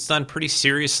I think it's done pretty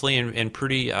seriously and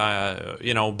pretty,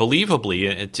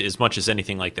 believably, as much as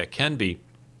anything like that can be.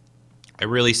 I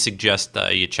really suggest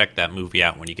you check that movie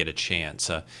out when you get a chance.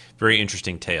 Very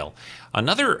interesting tale.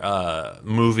 Another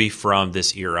movie from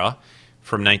this era,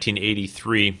 from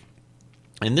 1983,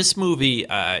 and this movie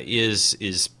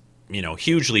is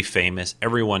hugely famous.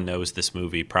 Everyone knows this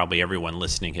movie. Probably everyone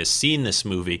listening has seen this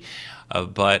movie.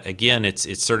 But again,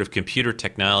 it's sort of computer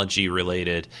technology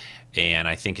related, and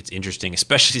I think it's interesting,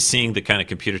 especially seeing the kind of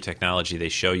computer technology they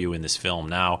show you in this film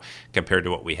now compared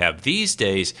to what we have these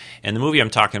days. And the movie I'm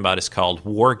talking about is called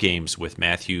War Games, with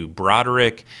Matthew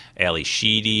Broderick, Ali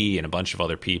Sheedy, and a bunch of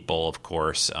other people, of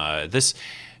course.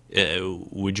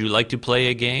 Would you like to play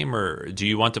a game, or do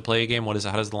you want to play a game? How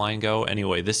does the line go?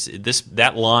 Anyway,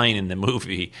 that line in the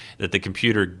movie that the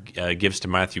computer gives to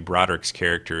Matthew Broderick's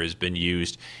character has been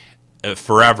used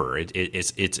forever.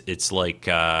 It's like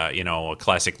a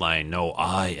classic line. No,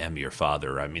 I am your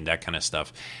father. I mean, that kind of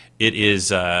stuff. It is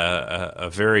a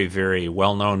very, very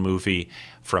well-known movie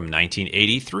from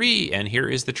 1983, and here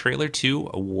is the trailer to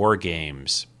War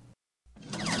Games.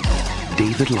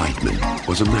 David Lightman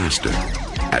was a master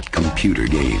at computer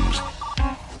games,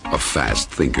 a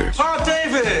fast thinker. Oh,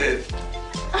 David!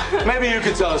 Maybe you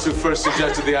could tell us who first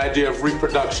suggested the idea of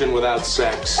reproduction without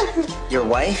sex. Your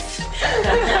wife?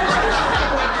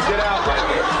 Get out,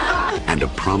 Lightman. And a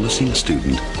promising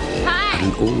student at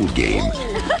an old game.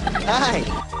 Hi.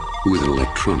 With an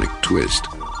electronic twist.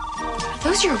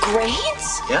 Those your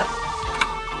grades? Yep.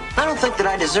 I don't think that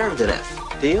I deserved an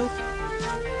F. Do you?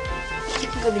 You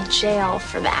can go to jail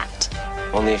for that.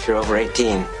 Only if you're over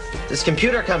 18. This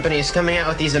computer company is coming out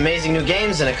with these amazing new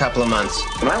games in a couple of months.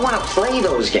 And I want to play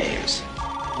those games.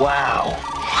 Wow.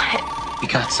 What? We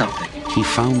got something. He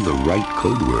found the right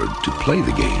code word to play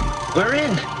the game. We're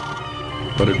in.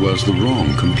 But it was the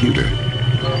wrong computer.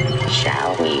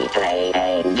 Shall we play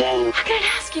a game? How can I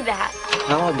ask you that?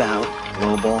 How about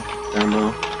global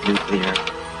thermonuclear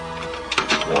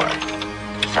war?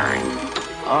 Fine.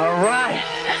 All right.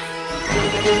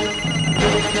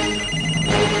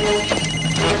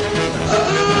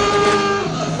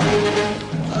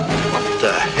 What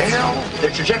the hell?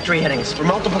 They're trajectory headings for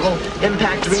multiple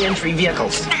impact re-entry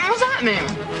vehicles. What does that mean?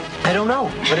 I don't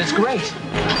know, but it's great.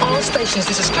 All stations,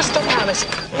 this is Crystal Palace.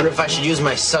 I wonder if I should use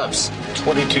my subs.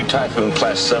 22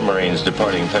 Typhoon-class submarines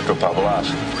departing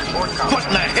Petropavlovsk. What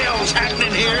in the hell's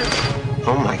happening here?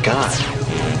 Oh my God.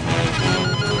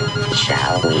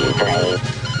 Shall we play?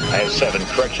 I have 7,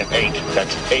 correction 8.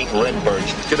 That's 8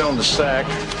 Redbirds. Get on the sack.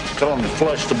 Tell them to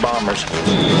flush the bombers.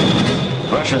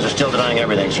 Russians are still denying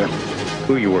everything, sir.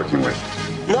 Who are you working with?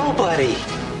 Nobody.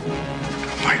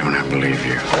 Why don't I believe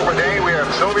you? Today we have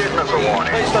Soviet missile warning.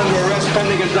 Placed under arrest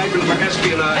pending indictment for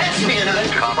espionage.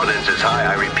 Espionage? Confidence is high.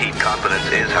 I repeat, confidence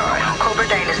is high. Cobra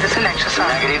Dane, is this an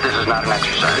exercise? Negative, this is not an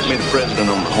exercise. Get me the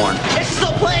president on the horn. It's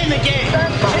still playing the game.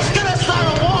 It's gonna start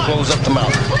a war. Close up the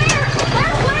mouth.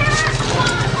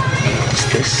 Is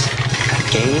this a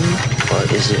game or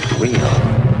is it real?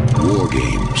 War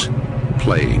Games.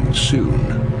 Playing soon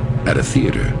at a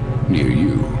theater near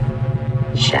you.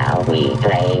 Shall we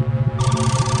play?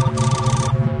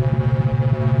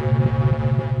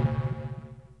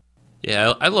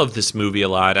 Yeah, I love this movie a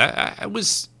lot. I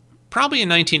was probably in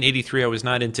 1983. I was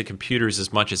not into computers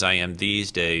as much as I am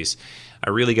these days. I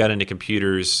really got into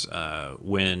computers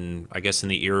when, I guess, in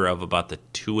the era of about the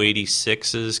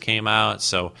 286s came out.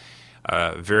 So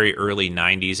very early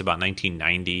 90s, about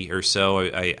 1990 or so.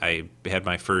 I had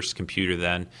my first computer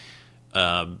then.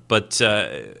 But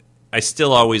I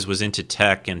still always was into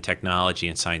tech and technology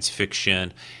and science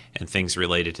fiction and things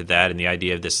related to that. And the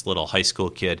idea of this little high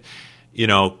school kid,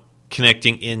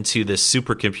 connecting into this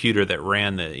supercomputer that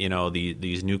ran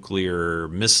these nuclear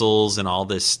missiles and all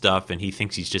this stuff, and he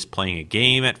thinks he's just playing a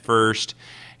game at first,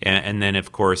 and then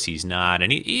of course he's not,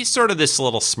 and he's sort of this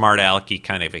little smart alecky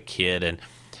kind of a kid, and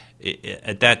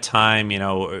at that time,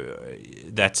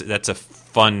 that's a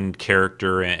fun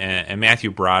character, and Matthew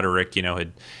Broderick,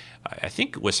 had. I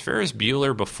think, was Ferris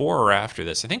Bueller before or after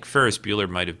this? I think Ferris Bueller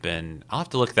might have been, I'll have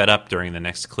to look that up during the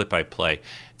next clip I play.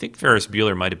 I think Ferris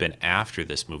Bueller might have been after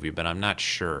this movie, but I'm not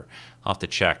sure. I'll have to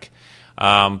check.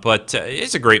 But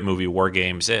it's a great movie, War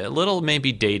Games. A little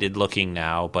maybe dated looking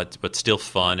now, but still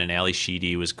fun, and Ali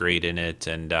Sheedy was great in it,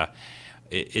 and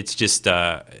it's just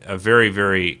a very,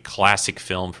 very classic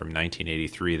film from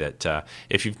 1983 that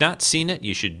if you've not seen it,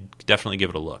 you should definitely give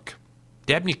it a look.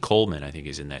 Dabney Coleman, I think,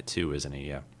 is in that too, isn't he?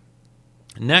 Yeah.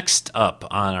 Next up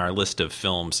on our list of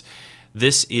films,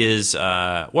 this is,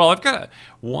 I've got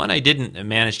one I didn't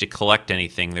manage to collect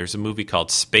anything. There's a movie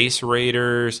called Space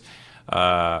Raiders.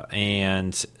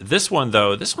 And this one,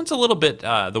 though, this one's a little bit,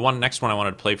 the next one I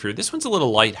wanted to play for you, this one's a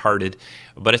little lighthearted,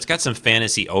 but it's got some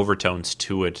fantasy overtones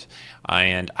to it.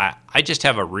 And I just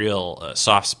have a real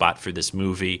soft spot for this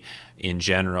movie in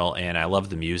general, and I love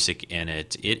the music in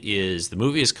it. The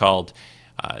movie is called,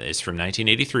 it's from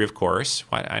 1983, of course.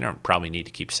 I don't probably need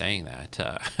to keep saying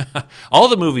that. All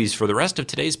the movies for the rest of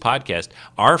today's podcast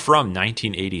are from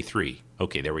 1983.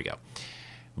 Okay, there we go.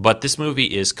 But this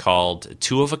movie is called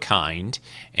Two of a Kind,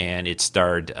 and it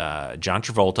starred John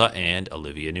Travolta and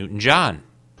Olivia Newton-John.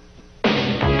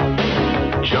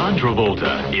 John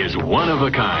Travolta is one of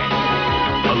a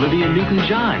kind. Olivia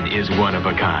Newton-John is one of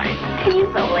a kind. Can you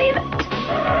believe it?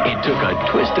 It took a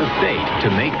twist of fate to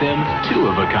make them two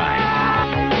of a kind.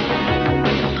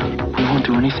 We won't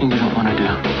do anything you don't want to do.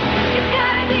 It's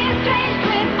gotta be a strange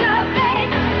twist of fate,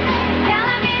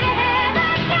 telling me to head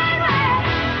the same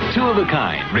way. Two of a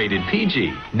Kind, rated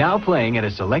PG, now playing at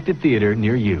a selected theater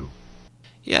near you.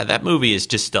 Yeah, that movie is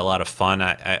just a lot of fun.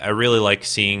 I really like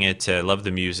seeing it. I love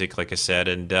the music, like I said,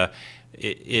 and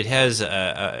it has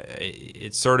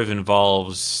it sort of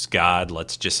involves God.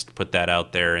 Let's just put that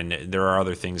out there, and there are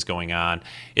other things going on.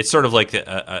 It's sort of like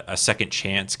a second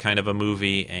chance kind of a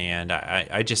movie, and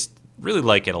I just really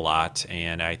like it a lot.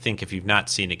 And I think if you've not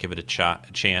seen it, give it a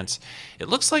chance. It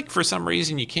looks like for some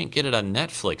reason you can't get it on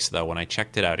Netflix, though, when I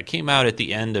checked it out. It came out at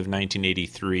the end of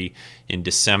 1983 in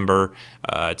December.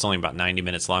 It's only about 90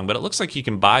 minutes long, but it looks like you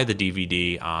can buy the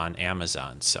DVD on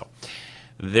Amazon. So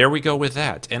there we go with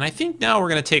that. And I think now we're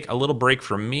going to take a little break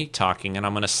from me talking, and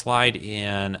I'm going to slide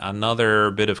in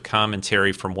another bit of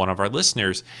commentary from one of our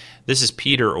listeners. This is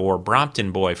Peter, or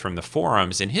Brompton Boy, from the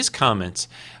forums, and his comments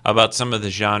about some of the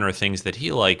genre things that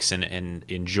he likes and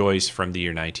enjoys from the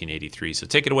year 1983. So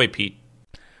take it away, Pete.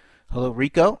 Hello,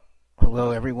 Rico.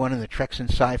 Hello, everyone in the Treks and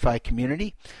Sci-Fi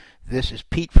community. This is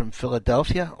Pete from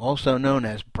Philadelphia, also known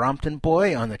as Brompton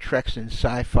Boy on the Treks and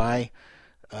Sci-Fi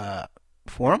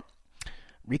forum.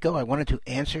 Rico, I wanted to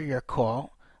answer your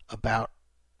call about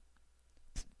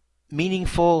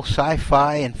meaningful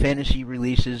sci-fi and fantasy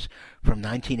releases from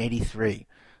 1983.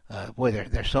 Boy,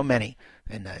 there's so many.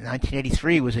 And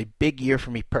 1983 was a big year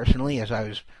for me personally, as I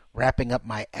was wrapping up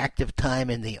my active time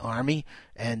in the Army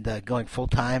and going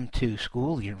full-time to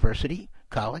school, university,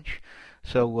 college.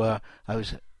 So I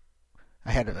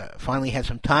had finally had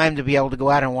some time to be able to go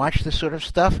out and watch this sort of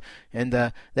stuff, and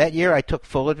that year I took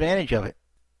full advantage of it.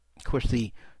 Of course,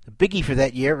 the biggie for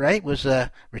that year, right, was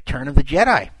Return of the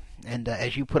Jedi. And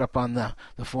as you put up on the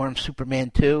forum, Superman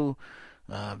 2,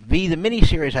 V, the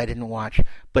miniseries I didn't watch.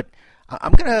 But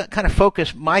I'm going to kind of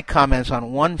focus my comments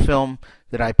on one film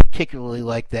that I particularly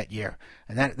liked that year,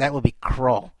 and that would be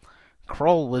Krull.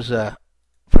 Krull was,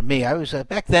 for me, I was,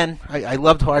 back then, I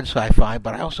loved hard sci-fi,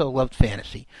 but I also loved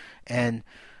fantasy. And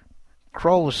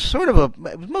Krull was sort of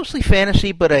it was mostly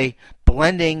fantasy, but a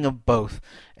blending of both.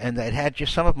 And it had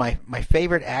just some of my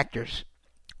favorite actors.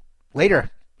 Later,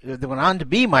 they went on to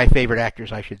be my favorite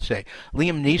actors, I should say.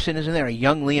 Liam Neeson is in there, a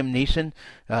young Liam Neeson.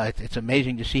 It's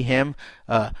amazing to see him.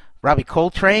 Robbie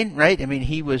Coltrane, right? I mean,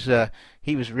 he was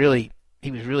really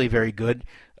very good.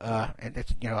 And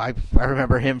it's, I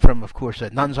remember him from, of course,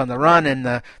 Nuns on the Run, and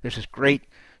there's this great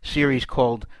series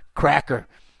called Cracker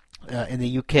in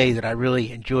the UK that I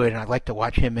really enjoyed, and I'd like to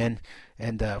watch him in.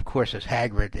 And, of course, as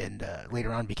Hagrid, and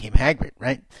later on became Hagrid,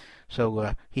 right?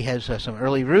 So he has some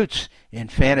early roots in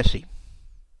fantasy.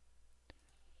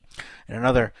 And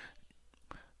another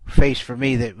face for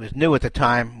me that was new at the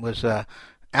time was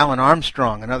Alan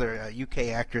Armstrong, another UK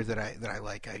actor that I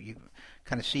like. You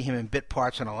kind of see him in bit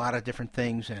parts in a lot of different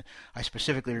things, and I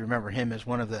specifically remember him as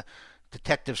one of the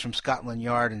detectives from Scotland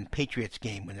Yard in Patriots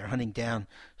Game when they're hunting down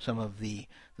some of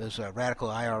those radical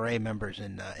IRA members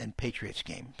in Patriots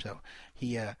Game. So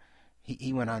he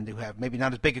went on to have maybe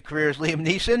not as big a career as Liam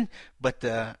Neeson, but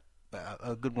a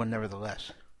good one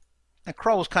nevertheless. And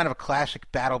Krull was kind of a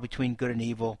classic battle between good and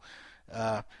evil,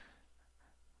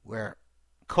 where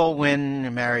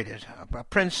Colwyn married a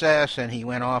princess, and he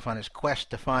went off on his quest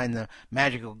to find the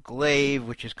magical glaive,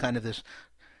 which is kind of this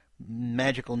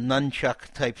magical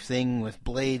nunchuck type thing with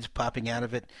blades popping out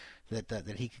of it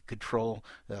that he could control.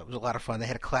 It was a lot of fun. They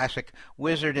had a classic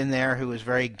wizard in there who was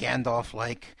very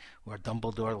Gandalf-like, or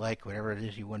Dumbledore-like, whatever it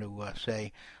is you want to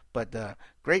say. But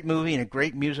great movie and a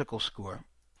great musical score.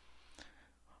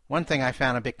 One thing I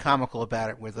found a bit comical about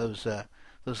it were those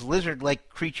those lizard-like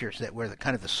creatures that were the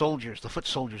kind of the soldiers, the foot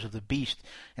soldiers of the beast,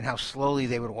 and how slowly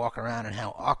they would walk around and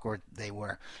how awkward they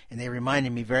were. And they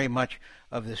reminded me very much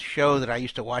of this show that I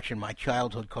used to watch in my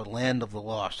childhood called Land of the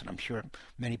Lost, and I'm sure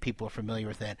many people are familiar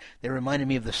with that. They reminded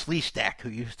me of the Sleestak, who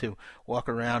used to walk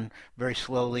around very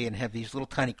slowly and have these little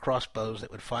tiny crossbows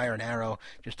that would fire an arrow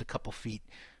just a couple feet.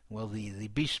 Well, the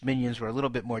beast minions were a little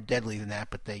bit more deadly than that,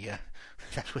 but they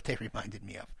that's what they reminded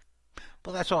me of.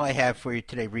 Well, that's all I have for you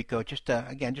today, Rico. Just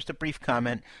again, just a brief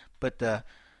comment, but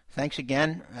thanks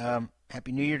again.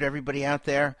 Happy New Year to everybody out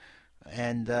there,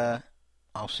 and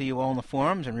I'll see you all in the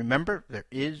forums. And remember, there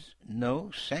is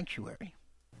no sanctuary.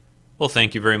 Well,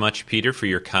 thank you very much, Peter, for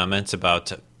your comments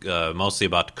about mostly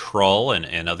about Krull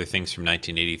and other things from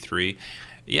 1983.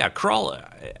 Yeah, Krull,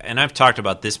 and I've talked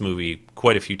about this movie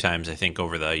quite a few times, I think,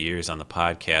 over the years on the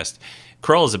podcast.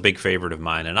 Krull is a big favorite of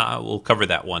mine, and we'll cover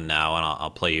that one now, and I'll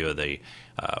play you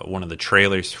one of the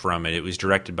trailers from it. It was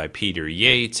directed by Peter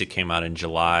Yates. It came out in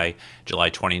July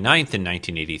 29th in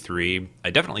 1983. I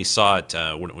definitely saw it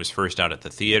when it was first out at the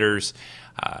theaters.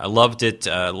 I loved it.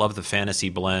 Loved the fantasy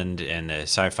blend and the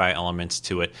sci-fi elements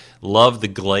to it. Loved the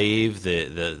glaive,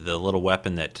 the little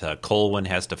weapon that Colwyn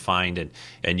has to find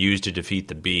and use to defeat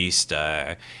the beast.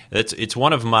 It's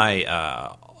one of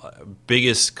my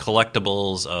biggest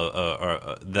collectibles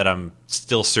that I'm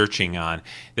still searching on.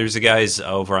 There's the guys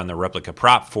over on the Replica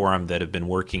Prop Forum that have been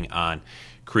working on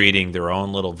creating their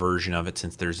own little version of it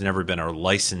since there's never been a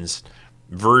licensed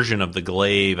version of the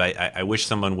glaive. I wish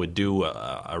someone would do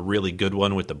a really good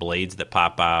one with the blades that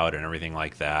pop out and everything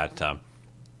like that.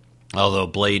 Although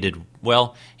bladed,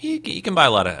 well, you can buy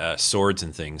a lot of swords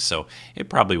and things, so it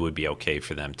probably would be okay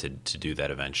for them to do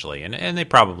that eventually, and they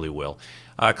probably will.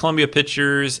 Columbia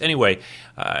Pictures, anyway,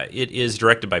 it is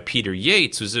directed by Peter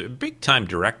Yates, who's a big-time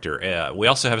director. We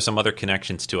also have some other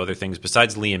connections to other things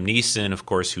besides Liam Neeson, of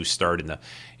course, who starred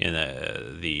in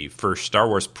the first Star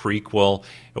Wars prequel.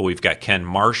 We've got Ken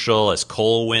Marshall as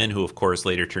Colwyn, who, of course,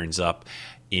 later turns up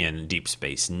in Deep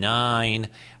Space Nine.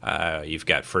 You've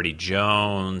got Freddie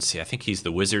Jones. I think he's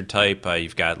the wizard type.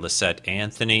 You've got Lisette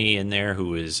Anthony in there,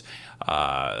 who is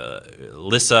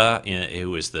Lyssa,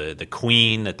 who is the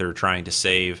queen that they're trying to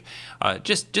save.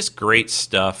 Just great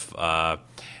stuff.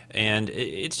 And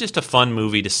it's just a fun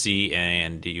movie to see,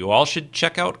 and you all should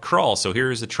check out Krull. So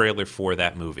here's the trailer for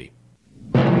that movie.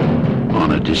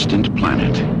 On a distant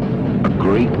planet, a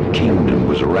great kingdom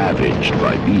was ravaged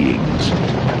by beings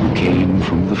who came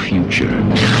from the future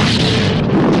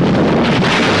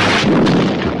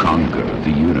to conquer the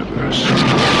universe.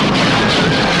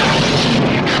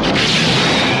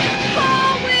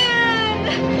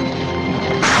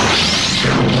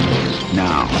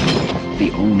 Now,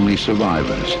 the only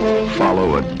survivors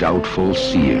follow a doubtful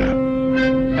seer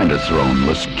and a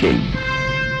throneless king.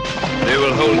 They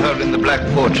will hold her in the Black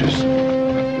Fortress.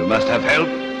 You must have help.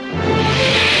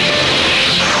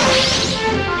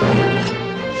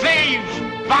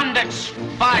 Thieves, bandits,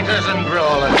 fighters and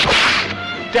brawlers.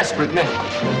 Desperate men.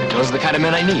 Those are the kind of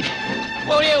men I need.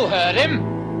 Well, you heard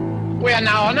him. We are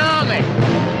now an army.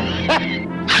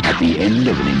 At the end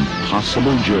of an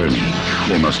impossible journey,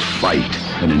 they must fight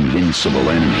an invincible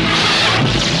enemy.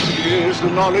 Here's the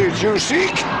knowledge you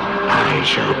seek. I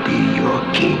shall be your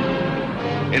king.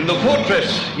 In the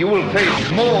fortress, you will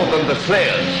face more than the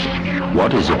Slayers.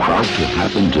 What is about to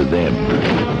happen to them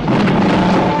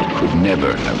could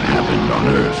never have happened on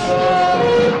Earth.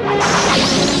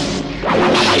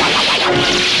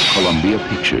 Columbia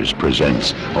Pictures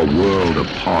presents a world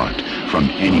apart from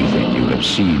anything you have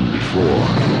seen before.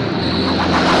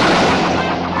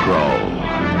 Krull.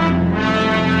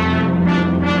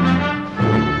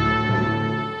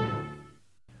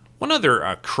 One other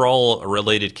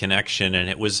Krull-related connection, and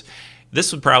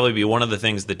this would probably be one of the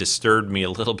things that disturbed me a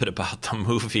little bit about the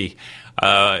movie.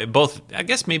 Both, I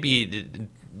guess, maybe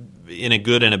in a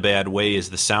good and a bad way,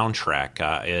 is the soundtrack.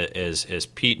 As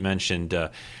Pete mentioned,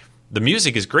 the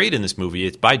music is great in this movie.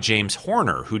 It's by James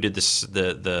Horner, who did the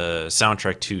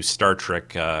soundtrack to Star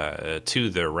Trek II: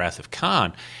 The Wrath of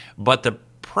Khan. But the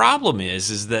problem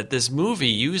is that this movie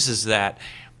uses that.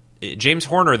 James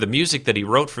Horner, the music that he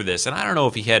wrote for this, and I don't know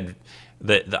if he had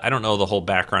I don't know the whole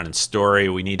background and story.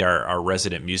 We need our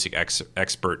resident music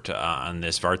expert on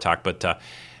this, Vartok. But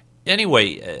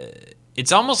anyway,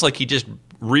 it's almost like he just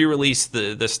re-released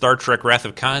the Star Trek Wrath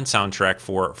of Khan soundtrack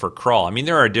for Krull. I mean,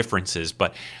 there are differences,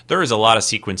 but there is a lot of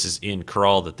sequences in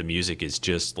Krull that the music is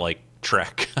just like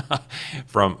Trek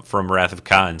from Wrath of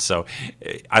Khan. So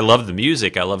I love the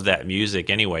music. I love that music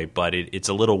anyway, but it's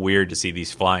a little weird to see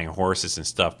these flying horses and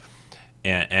stuff.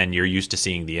 and you're used to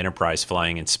seeing the Enterprise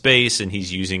flying in space, and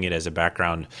he's using it as a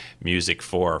background music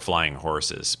for flying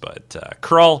horses. But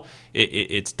Krull,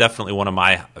 it's definitely one of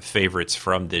my favorites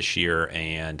from this year,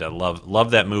 and I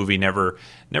love that movie. Never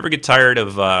get tired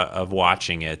of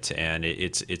watching it, and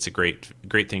it's a great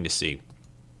thing to see.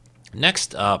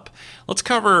 Next up, let's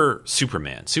cover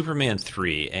Superman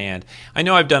 3. And I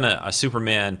know I've done a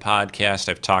Superman podcast.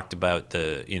 I've talked about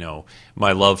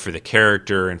my love for the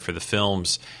character and for the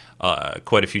films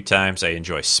quite a few times. I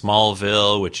enjoy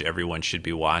Smallville, which everyone should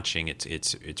be watching.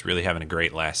 It's really having a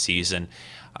great last season.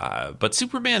 But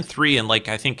Superman 3, and like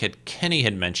I think Kenny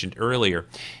had mentioned earlier,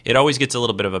 it always gets a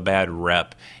little bit of a bad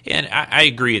rep. And I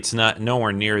agree, it's not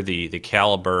nowhere near the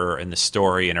caliber and the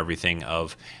story and everything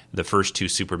of the first two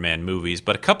Superman movies.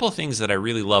 But a couple of things that I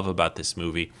really love about this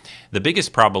movie, the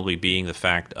biggest probably being the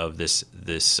fact of this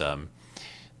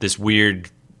weird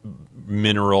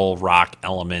mineral rock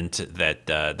element that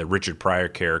the Richard Pryor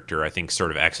character, I think,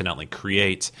 sort of accidentally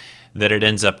creates, that it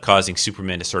ends up causing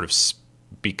Superman to sort of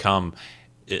become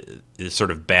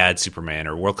sort of bad Superman,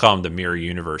 or we'll call him the Mirror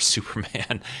Universe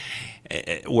Superman,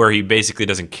 where he basically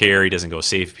doesn't care. He doesn't go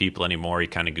save people anymore. He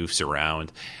kind of goofs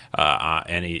around,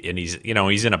 and he's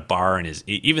he's in a bar, and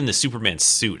even the Superman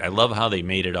suit. I love how they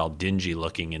made it all dingy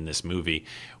looking in this movie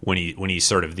when he's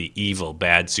sort of the evil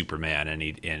bad Superman,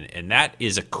 and that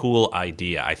is a cool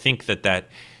idea. I think that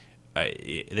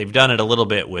they've done it a little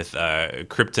bit with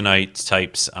kryptonite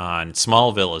types on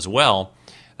Smallville as well,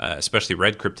 especially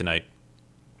red kryptonite.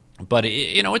 But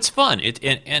it's fun.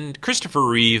 And Christopher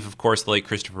Reeve, of course, the late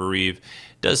Christopher Reeve,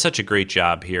 does such a great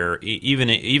job here,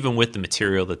 even with the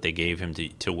material that they gave him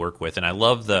to work with. And I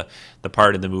love the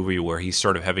part of the movie where he's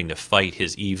sort of having to fight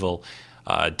his evil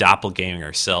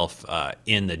doppelganger self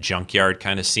in the junkyard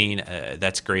kind of scene.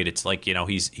 That's great. It's like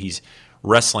he's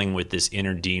wrestling with this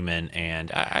inner demon,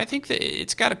 and I think that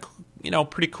it's got a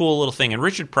pretty cool little thing. And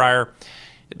Richard Pryor,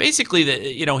 basically,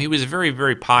 he was very,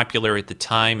 very popular at the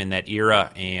time in that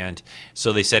era, and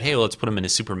so they said, hey, let's put him in a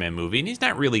Superman movie. And he's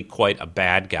not really quite a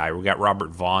bad guy. We got Robert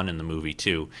Vaughn in the movie,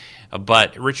 too.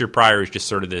 But Richard Pryor is just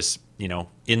sort of this,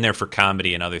 in there for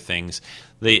comedy and other things.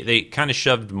 They kind of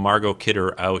shoved Margot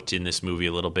Kidder out in this movie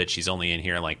a little bit. She's only in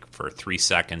here like for 3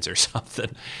 seconds or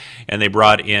something. And they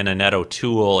brought in Annette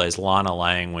O'Toole as Lana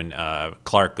Lang when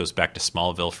Clark goes back to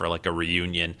Smallville for like a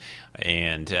reunion.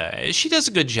 And she does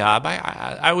a good job.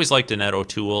 I always liked Annette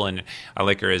O'Toole, and I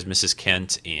like her as Mrs.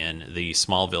 Kent in the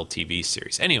Smallville TV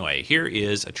series. Anyway, here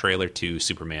is a trailer to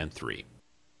Superman 3.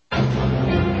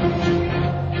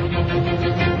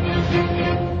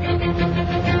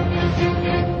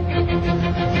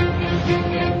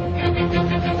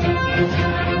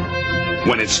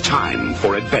 When it's time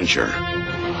for adventure,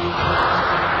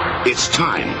 it's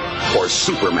time for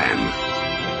Superman.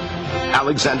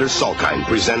 Alexander Salkind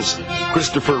presents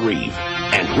Christopher Reeve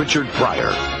and Richard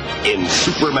Pryor in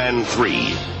Superman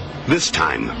 3. This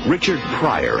time, Richard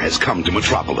Pryor has come to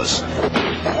Metropolis.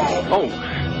 Oh,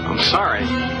 I'm sorry.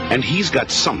 And he's got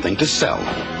something to sell.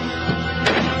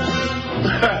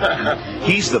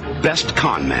 He's the best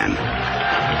con man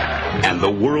and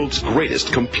the world's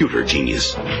greatest computer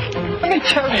genius. Let me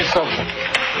tell you something.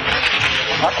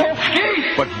 I can't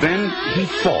ski. But then he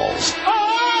falls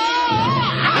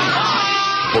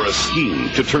for a scheme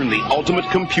to turn the ultimate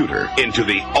computer into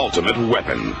the ultimate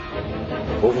weapon.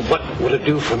 Well, what would it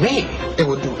do for me? It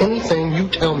will do anything you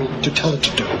tell me to tell it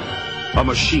to do. A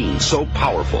machine so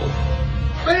powerful,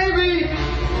 Baby!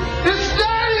 It's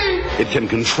Daddy! it can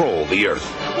control the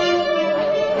Earth.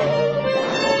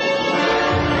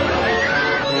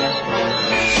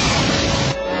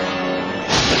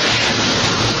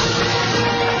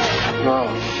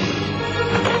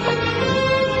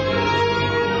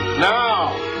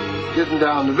 Now, getting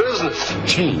down to business.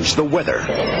 Change the weather.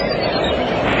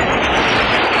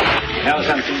 Know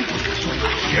something?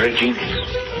 You're a genius.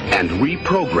 And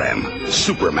reprogram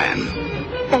Superman.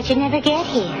 Thought you'd never get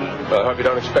here. Well, I hope you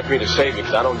don't expect me to save you,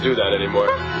 because I don't do that anymore.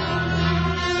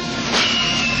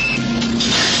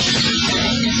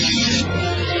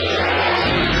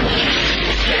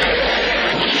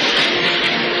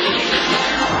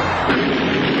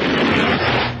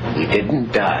 He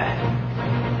didn't die.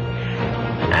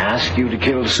 I asked you to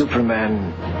kill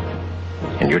Superman,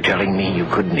 and you're telling me you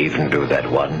couldn't even do that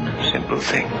one simple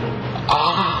thing.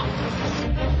 Ah!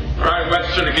 All right,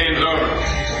 Webster, the game's over.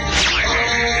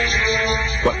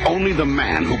 But only the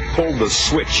man who pulled the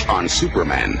switch on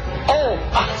Superman Oh,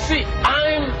 see,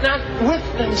 I'm not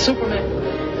with them,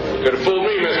 Superman. Could have fooled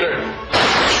me, mister.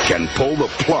 can pull the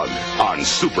plug on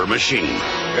Super Machine.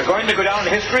 You're going to go down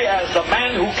in history as the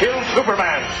man who killed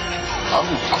Superman.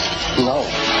 No.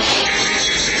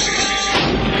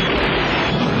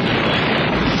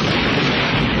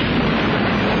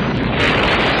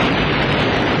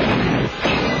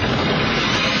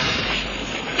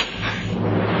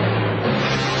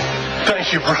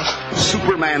 Christopher.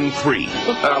 Superman 3.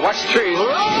 Watch the trees.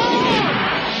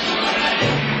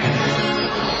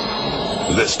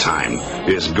 This time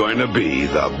is going to be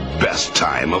the best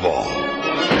time of all.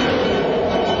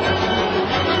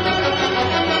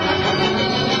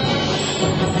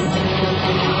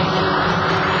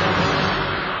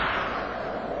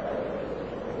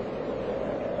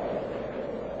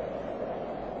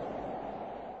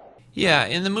 Yeah,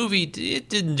 in the movie, it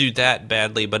didn't do that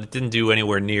badly, but it didn't do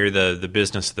anywhere near the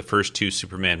business of the first two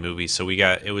Superman movies. So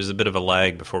it was a bit of a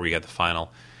lag before we got the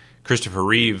final Christopher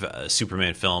Reeve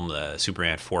Superman film. The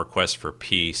Superman 4: Quest for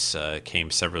Peace came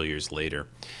several years later.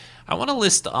 I want to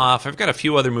list off, I've got a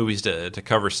few other movies to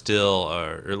cover still,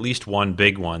 or at least one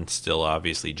big one still,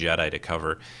 obviously, Jedi to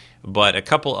cover. But a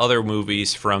couple other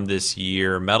movies from this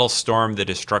year. Metal Storm: The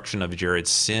Destruction of Jared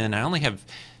Sin. I only have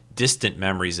distant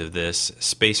memories of this.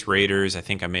 Space Raiders, I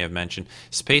think I may have mentioned.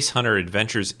 Space Hunter: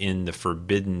 Adventures in the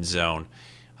Forbidden Zone.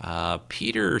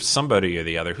 Peter somebody or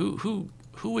the other. Who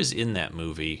was in that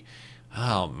movie?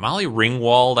 Oh, Molly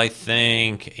Ringwald, I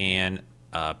think, and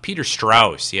Peter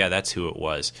Strauss. Yeah, that's who it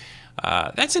was.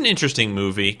 That's an interesting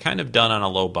movie, kind of done on a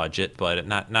low budget, but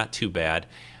not too bad.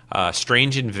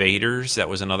 Strange Invaders, that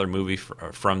was another movie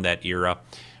from that era.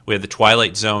 We had The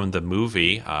Twilight Zone, the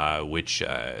movie, which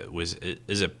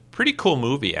is a pretty cool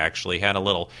movie, actually. Had a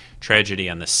little tragedy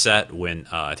on the set when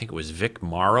I think it was Vic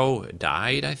Morrow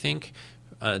died, I think,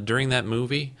 during that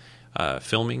movie,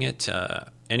 filming it.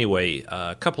 Anyway,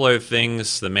 a couple other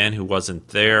things. The Man Who Wasn't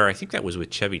There, I think that was with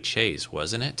Chevy Chase,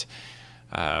 wasn't it?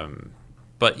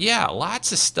 But yeah,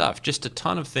 lots of stuff. Just a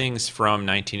ton of things from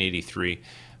 1983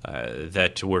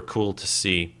 that were cool to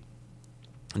see.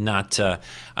 Not, I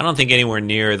don't think anywhere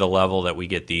near the level that we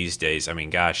get these days. I mean,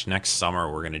 gosh, next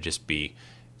summer we're going to just be,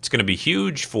 it's going to be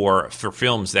huge for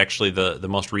films. Actually, the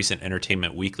most recent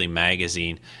Entertainment Weekly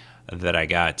magazine that I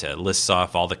got lists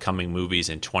off all the coming movies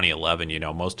in 2011. You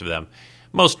know,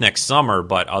 most next summer,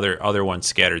 but other ones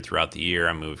scattered throughout the year.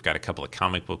 I mean, we've got a couple of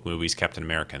comic book movies, Captain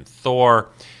America and Thor,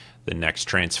 the next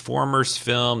Transformers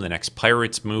film, the next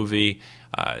Pirates movie.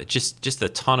 Just a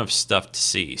ton of stuff to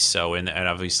see. So, and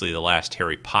obviously the last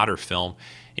Harry Potter film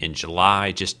in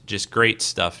July. Just great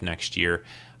stuff next year.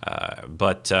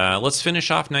 But let's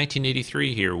finish off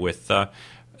 1983 here with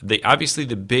obviously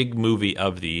the big movie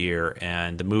of the year,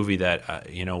 and the movie that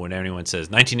when anyone says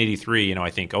 1983, I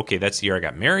think, okay, that's the year I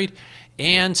got married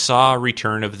and saw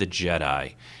Return of the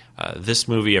Jedi. This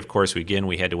movie, of course, we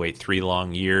had to wait 3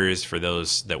 long years for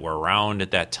those that were around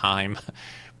at that time.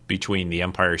 Between The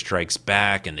Empire Strikes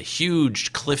Back and the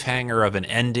huge cliffhanger of an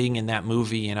ending in that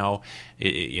movie,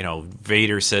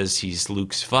 Vader says he's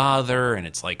Luke's father, and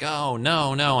it's like, oh,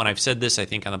 no. And I've said this, I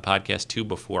think, on the podcast, too,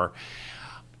 before.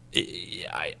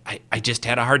 I just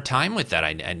had a hard time with that.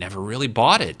 I never really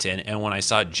bought it. And when I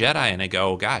saw Jedi, and I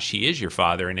go, oh, gosh, he is your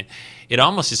father. And it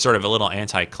almost is sort of a little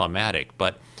anticlimactic.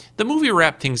 But the movie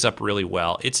wrapped things up really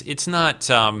well. It's not...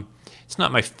 It's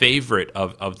not my favorite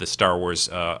of the Star Wars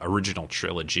original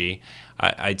trilogy.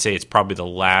 I'd say it's probably the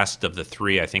last of the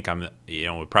 3. I think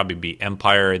it would probably be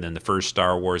Empire, and then the first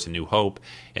Star Wars, A New Hope,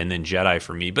 and then Jedi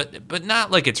for me. But not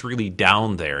like it's really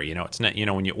down there. It's not.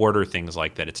 When you order things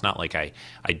like that, it's not like I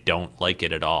don't like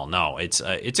it at all. No, it's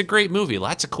a great movie.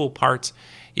 Lots of cool parts.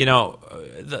 The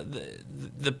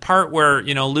part where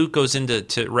Luke goes in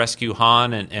to rescue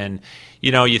Han and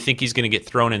you think he's going to get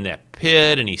thrown in that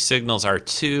pit, and he signals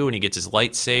R2, and he gets his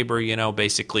lightsaber.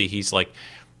 Basically he's like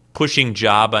pushing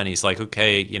Jabba, and he's like,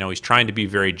 okay, he's trying to be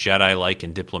very Jedi-like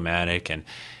and diplomatic, and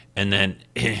then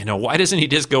why doesn't he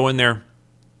just go in there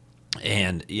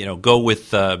and go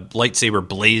with lightsaber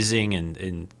blazing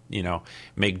and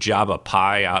make Jabba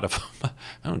pie out of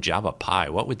Jabba pie?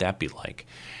 What would that be like?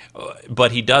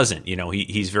 But he doesn't.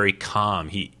 He's very calm.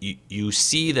 You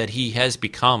see that he has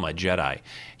become a Jedi.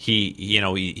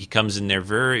 He comes in there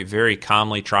very, very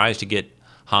calmly, tries to get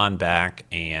Han back,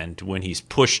 and when he's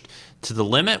pushed to the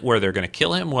limit where they're going to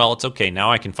kill him, well, it's okay.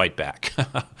 Now I can fight back.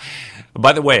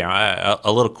 By the way,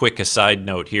 a little quick aside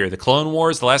note here: the Clone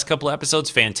Wars, the last couple episodes,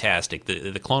 fantastic.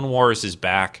 The Clone Wars is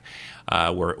back.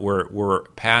 We're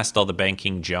past all the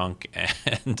banking junk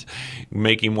and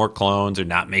making more clones or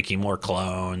not making more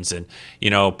clones, and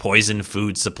poison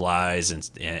food supplies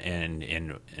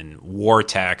and war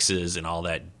taxes and all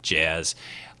that jazz.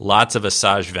 Lots of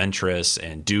Asajj Ventress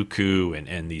and Dooku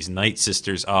and these Night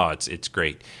Sisters. Oh, it's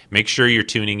great. Make sure you're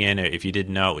tuning in. If you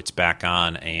didn't know, it's back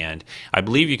on, and I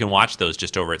believe you can watch those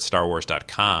just over at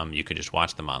StarWars.com. You can just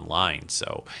watch them online,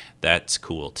 so that's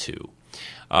cool too.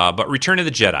 But Return of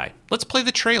the Jedi. Let's play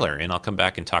the trailer, and I'll come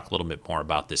back and talk a little bit more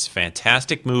about this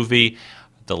fantastic movie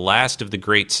the last of the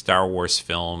great Star Wars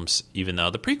films, even though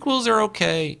the prequels are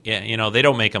okay. Yeah, you know, they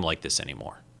don't make them like this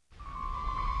anymore.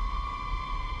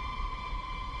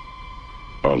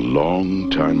 A long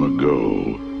time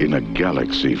ago, in a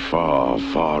galaxy far,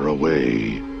 far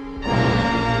away.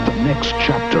 The next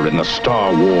chapter in the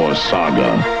Star Wars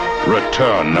saga,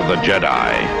 Return of the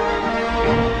Jedi.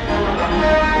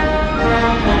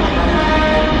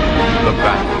 The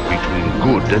battle between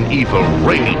good and evil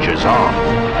rages on.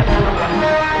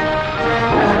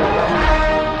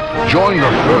 Join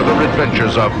the further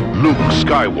adventures of Luke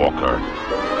Skywalker,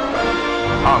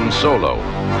 Han Solo,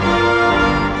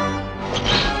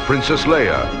 Princess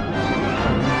Leia,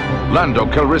 Lando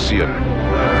Calrissian,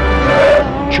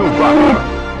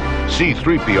 Chewbacca,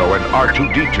 C-3PO and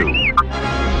R2-D2,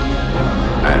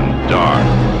 and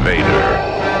Darth Vader.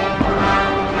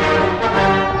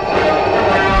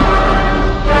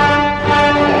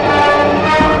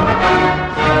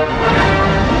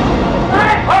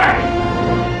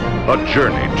 A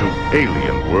journey to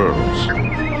alien worlds.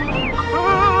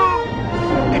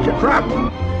 It's a trap.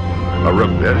 A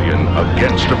rebellion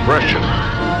against oppression.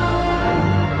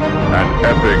 An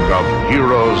epic of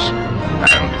heroes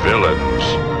and villains.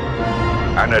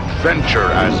 An adventure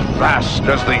as vast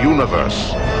as the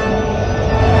universe.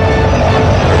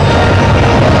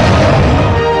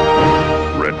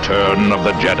 Return of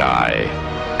the Jedi.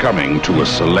 Coming to a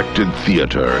selected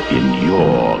theater in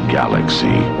your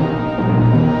galaxy.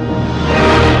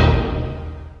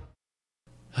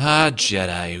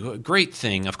 Jedi. Great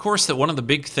thing. Of course, that one of the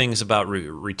big things about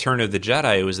Return of the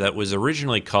Jedi was that it was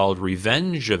originally called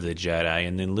Revenge of the Jedi,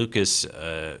 and then Lucas,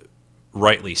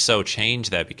 rightly so,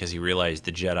 changed that because he realized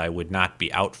the Jedi would not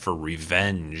be out for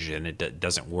revenge, and it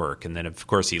doesn't work. And then, of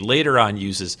course, he later on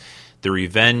uses the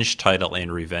Revenge title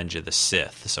and Revenge of the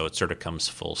Sith, so it sort of comes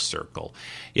full circle.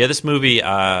 Yeah, this movie,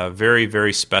 very,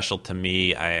 very special to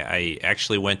me. I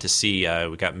actually went to see,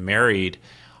 we got married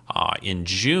in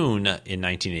June in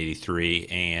 1983,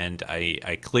 and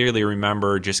I clearly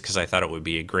remember, just because I thought it would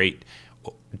be a great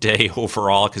day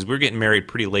overall, because we were getting married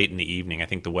pretty late in the evening. I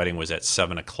think the wedding was at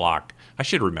 7 o'clock. I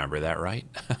should remember that, right?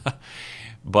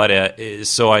 But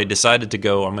so I decided to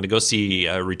go. I'm going to go see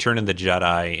Return of the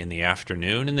Jedi in the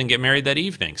afternoon and then get married that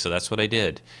evening. So that's what I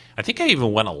did. I think I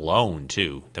even went alone,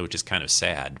 too, which is kind of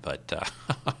sad. But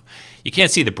you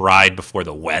can't see the bride before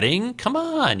the wedding. Come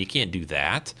on, you can't do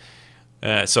that.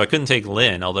 So I couldn't take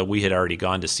Lynn, although we had already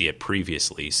gone to see it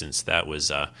previously, since that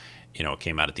was, it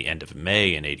came out at the end of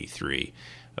May in '83.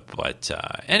 But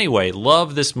anyway,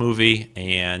 love this movie,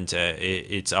 and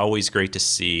it's always great to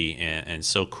see, and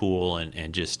so cool,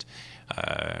 and just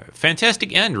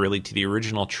fantastic end, really, to the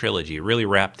original trilogy. It really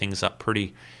wrapped things up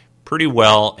pretty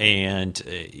well, and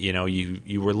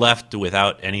you were left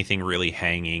without anything really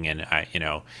hanging, and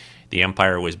the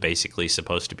Empire was basically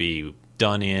supposed to be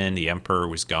done in. The Emperor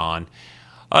was gone.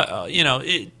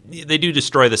 They do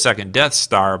destroy the second Death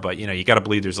Star, but you got to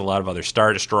believe there's a lot of other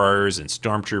Star Destroyers and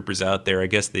Stormtroopers out there. I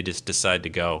guess they just decide to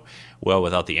go, well,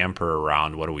 without the Emperor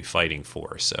around, what are we fighting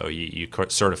for? So you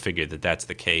sort of figured that that's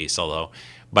the case. Although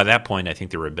by that point, I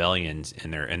think the rebellions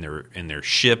and their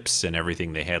ships and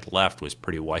everything they had left was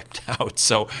pretty wiped out.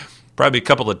 So probably a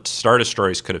couple of Star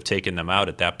Destroyers could have taken them out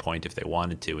at that point if they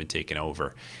wanted to and taken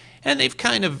over. And they've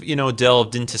kind of,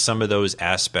 delved into some of those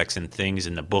aspects and things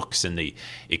in the books and the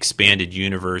expanded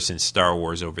universe in Star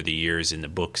Wars over the years in the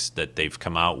books that they've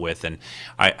come out with. And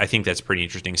I think that's pretty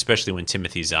interesting, especially when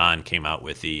Timothy Zahn came out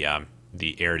with the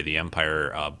Heir to the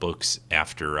Empire books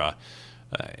after,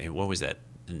 what was that,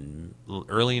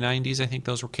 early 90s, I think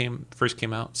those first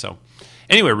came out. So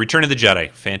anyway, Return of the Jedi,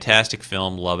 fantastic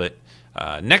film, love it.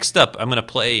 Next up, I'm going to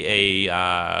play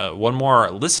one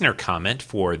more listener comment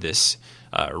for this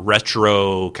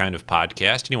retro kind of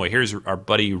podcast. Anyway, here's our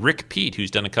buddy Rick Pete,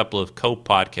 who's done a couple of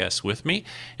co-podcasts with me,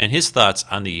 and his thoughts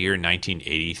on the year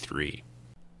 1983.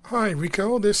 Hi,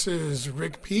 Rico. This is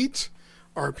Rick Pete,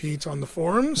 R. Pete on the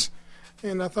forums,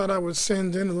 and I thought I would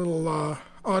send in a little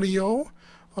audio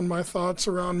on my thoughts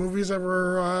around movies that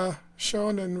were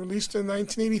shown and released in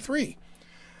 1983.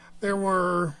 There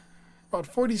were about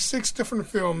 46 different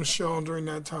films shown during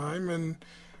that time, and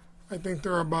I think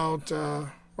there are about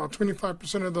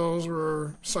 25% of those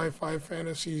were sci-fi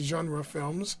fantasy genre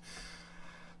films.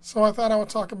 So I thought I would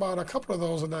talk about a couple of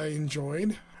those that I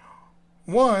enjoyed.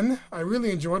 One I really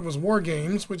enjoyed was War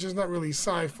Games, which is not really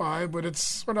sci-fi, but it's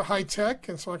sort of high-tech,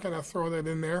 and so I kind of throw that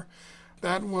in there.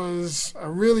 That was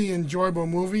a really enjoyable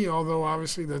movie, although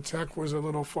obviously the tech was a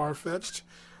little far-fetched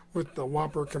with the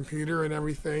Whopper computer and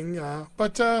everything.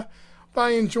 But I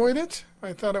enjoyed it.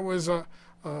 I thought it was a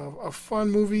fun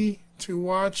movie to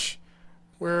watch,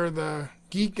 where the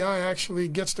geek guy actually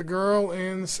gets the girl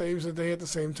and saves the day at the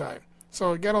same time.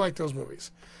 So you gotta like those movies.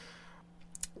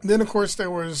 Then, of course,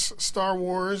 there was Star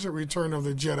Wars: Return of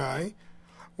the Jedi,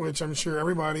 which I'm sure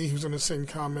everybody who's going to send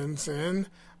comments in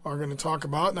are going to talk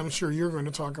about, and I'm sure you're going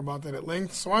to talk about that at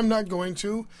length. So I'm not going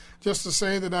to, just to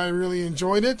say that I really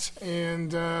enjoyed it,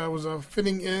 and it was a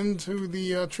fitting end to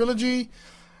the trilogy,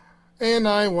 and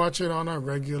I watch it on a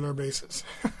regular basis.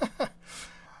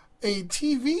 A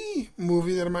TV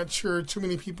movie that I'm not sure too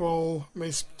many people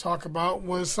may talk about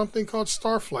was something called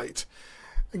Starflight.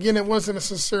 Again, it wasn't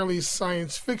necessarily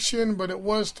science fiction, but it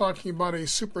was talking about a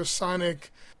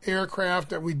supersonic aircraft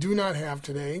that we do not have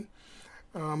today.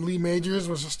 Lee Majors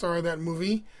was the star of that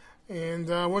movie. And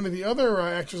one of the other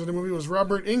actors in the movie was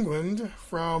Robert Englund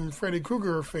from Freddy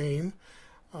Krueger fame,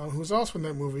 who was also in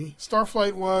that movie.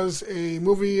 Starflight was a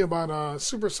movie about a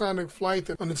supersonic flight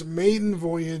that on its maiden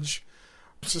voyage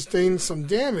sustained some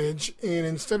damage, and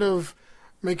instead of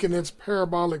making its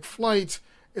parabolic flight,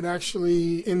 it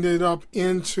actually ended up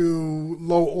into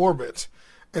low orbit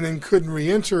and then couldn't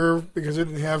re-enter because it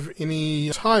didn't have any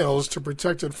tiles to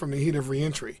protect it from the heat of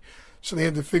re-entry. So they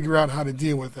had to figure out how to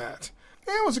deal with that.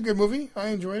 And it was a good movie. I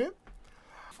enjoyed it.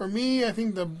 For me, I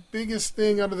think the biggest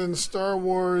thing other than Star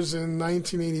Wars in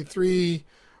 1983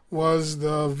 was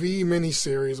the V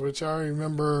miniseries, which I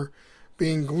remember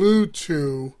being glued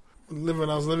to when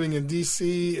I was living in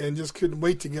D.C. and just couldn't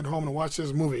wait to get home and watch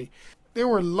this movie. There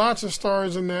were lots of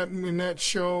stars in that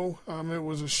show. It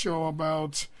was a show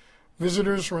about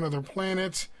visitors from another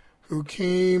planet who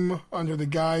came under the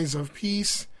guise of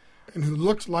peace and who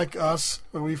looked like us,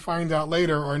 but we find out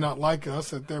later are not like us,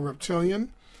 that they're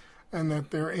reptilian, and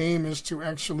that their aim is to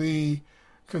actually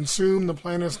consume the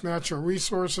planet's natural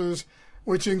resources,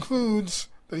 which includes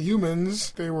the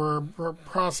humans they were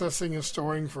processing and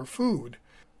storing for food.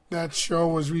 That show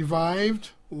was revived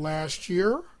last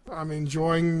year. I'm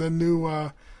enjoying the new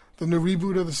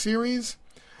reboot of the series.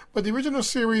 But the original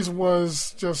series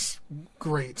was just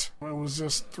great. It was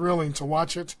just thrilling to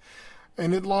watch it.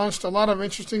 And it launched a lot of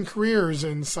interesting careers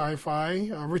in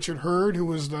sci-fi. Richard Hurd, who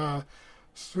was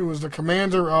the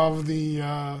commander of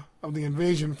the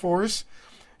invasion force,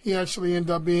 he actually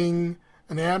ended up being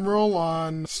an admiral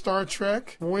on Star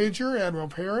Trek Voyager, Admiral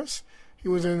Paris. He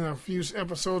was in a few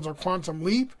episodes of Quantum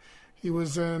Leap. He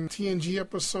was in a TNG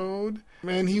episode.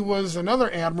 And he was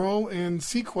another admiral in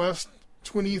Sequest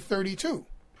 2032.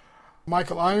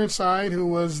 Michael Ironside, who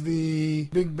was the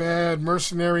big bad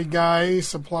mercenary guy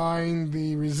supplying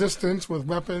the resistance with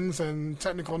weapons and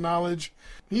technical knowledge.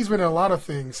 He's been in a lot of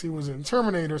things. He was in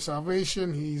Terminator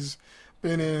Salvation. He's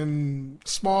been in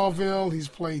Smallville. He's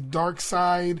played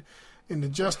Darkseid in the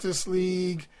Justice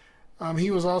League.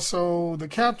 He was also the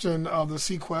captain of the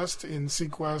Sequest in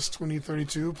Sequest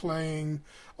 2032, playing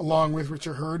along with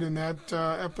Richard Hurd in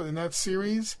that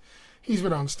series. He's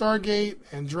been on Stargate,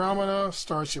 Andromeda,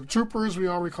 Starship Troopers, we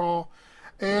all recall,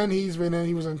 and he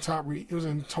was in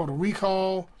Total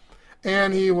Recall,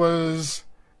 and he was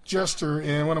Jester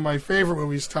in one of my favorite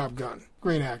movies, Top Gun.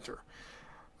 Great actor.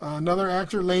 Another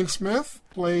actor, Lane Smith,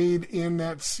 played in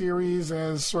that series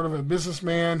as sort of a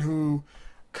businessman who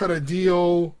cut a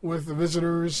deal with the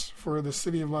visitors for the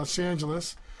city of Los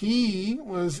Angeles. He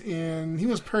was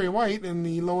Perry White in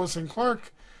the Lois and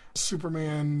Clark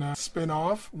Superman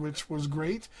spin-off, which was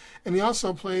great. And he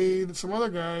also played some other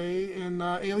guy in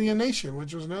Alien Nation,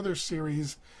 which was another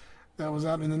series that was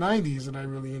out in the 90s that I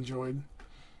really enjoyed.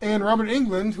 And Robert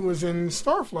Englund, who was in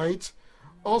Starflight,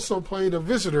 also played a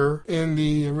visitor in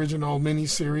the original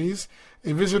miniseries,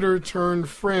 a visitor turned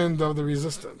friend of the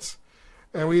Resistance.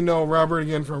 And we know Robert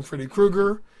again from Freddy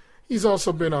Krueger. He's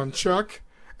also been on Chuck,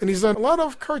 and he's done a lot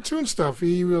of cartoon stuff.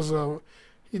 He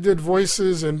did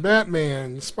voices in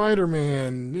Batman,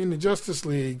 Spider-Man, in the Justice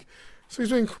League. So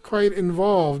he's been quite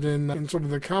involved in sort of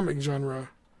the comic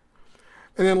genre.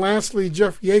 And then lastly,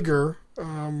 Jeff Yeager,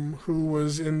 who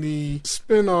was in the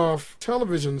spin-off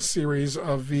television series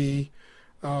of V,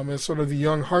 as sort of the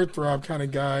young heartthrob kind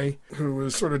of guy who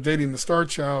was sort of dating the Star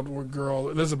Child girl,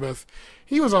 Elizabeth.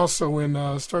 He was also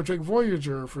in Star Trek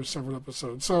Voyager for several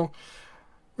episodes. So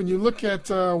when you look at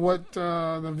what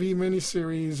the V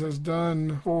miniseries has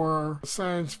done for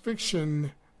science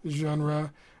fiction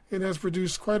genre, it has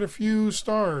produced quite a few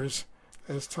stars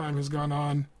as time has gone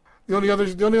on. The only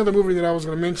other movie that I was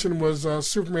going to mention was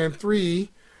Superman 3,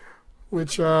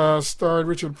 which starred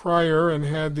Richard Pryor and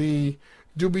had the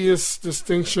dubious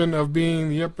distinction of being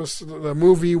the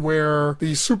movie where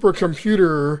the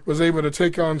supercomputer was able to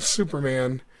take on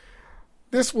Superman.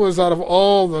 This was, out of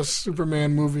all the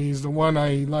Superman movies, the one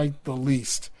I liked the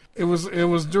least. It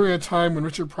was during a time when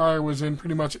Richard Pryor was in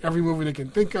pretty much every movie they can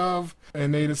think of,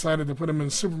 and they decided to put him in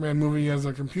a Superman movie as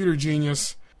a computer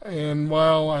genius. And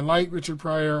while I like Richard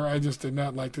Pryor, I just did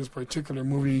not like this particular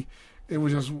movie. It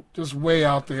was just way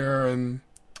out there, and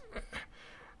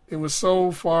it was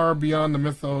so far beyond the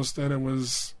mythos that it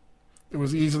was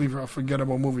easily a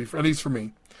forgettable movie, at least for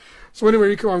me. So anyway,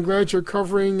 Rico, I'm glad you're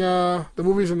covering the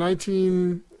movies in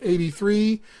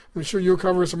 1983. I'm sure you'll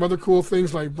cover some other cool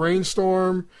things like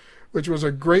Brainstorm, which was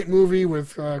a great movie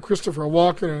with Christopher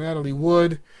Walken and Natalie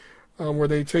Wood, where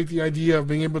they take the idea of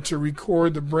being able to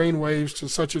record the brain waves to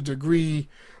such a degree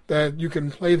that you can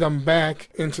play them back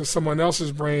into someone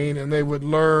else's brain, and they would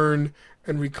learn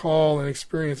and recall and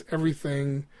experience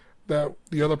everything that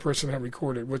the other person had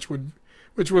recorded, which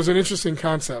was an interesting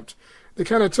concept. They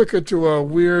kind of took it to a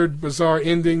weird, bizarre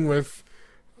ending with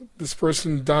this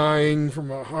person dying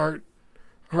from a heart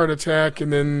attack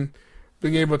and then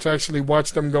being able to actually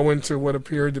watch them go into what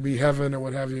appeared to be heaven or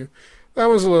what have you. That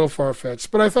was a little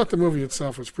far-fetched, but I thought the movie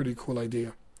itself was a pretty cool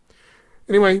idea.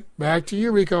 Anyway, back to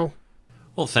you, Rico.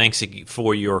 Well, thanks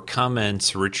for your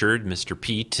comments, Richard, Mr.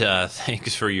 Pete.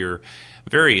 Thanks for your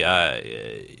very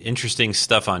interesting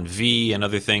stuff on V and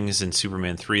other things in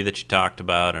Superman 3 that you talked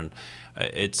about, and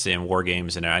it's in War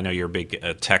Games, and I know you're a big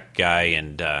tech guy,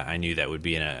 and I knew that would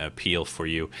be an appeal for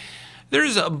you.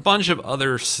 There's a bunch of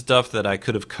other stuff that I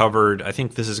could have covered. I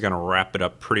think this is going to wrap it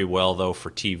up pretty well, though,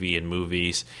 for TV and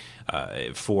movies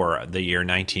for the year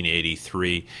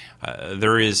 1983.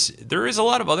 There is a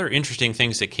lot of other interesting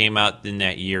things that came out in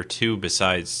that year, too,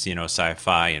 besides,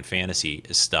 sci-fi and fantasy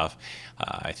stuff.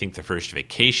 I think the first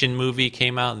Vacation movie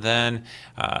came out then.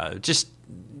 And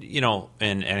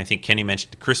I think Kenny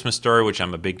mentioned The Christmas Story, which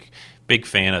I'm a big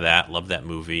fan of that. Love that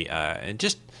movie.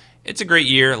 It's a great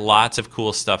year. Lots of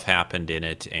cool stuff happened in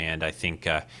it, and I think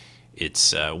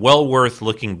it's well worth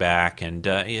looking back. And,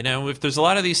 if there's a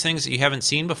lot of these things that you haven't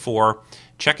seen before,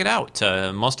 check it out.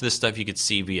 Most of this stuff you could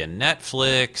see via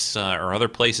Netflix or other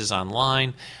places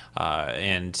online,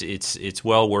 and it's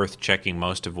well worth checking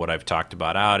most of what I've talked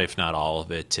about out, if not all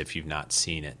of it, if you've not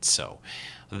seen it. So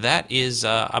that is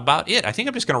about it. I think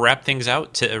I'm just going to wrap things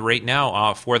out right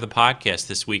now for the podcast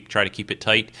this week. Try to keep it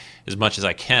tight as much as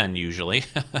I can, usually.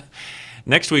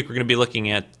 Next week, we're going to be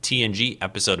looking at TNG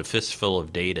episode of Fistful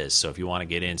of Datas. So if you want to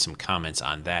get in some comments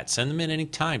on that, send them in any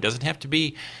time. Doesn't have to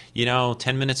be,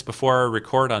 10 minutes before I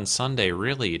record on Sunday.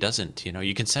 Really, it doesn't.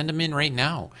 You can send them in right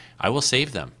now. I will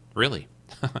save them. Really.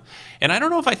 And I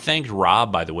don't know if I thanked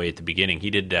Rob, by the way, at the beginning. He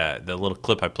did the little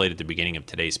clip I played at the beginning of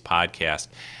today's podcast.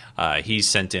 He's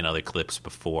sent in other clips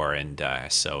before, and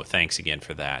so thanks again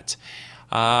for that.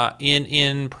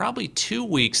 In probably 2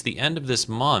 weeks, the end of this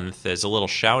month, as a little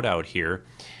shout out here,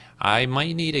 I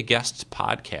might need a guest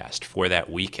podcast for that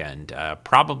weekend.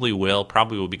 Probably will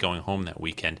be going home that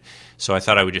weekend. So I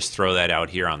thought I would just throw that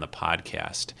out here on the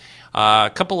podcast.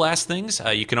 A couple last things.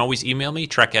 You can always email me,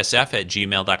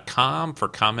 treksf@gmail.com, for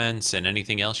comments and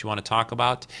anything else you want to talk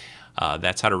about.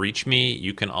 That's how to reach me.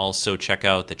 You can also check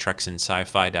out the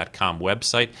treksinsci-fi.com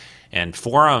website and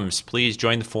forums. Please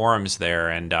join the forums there.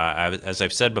 And as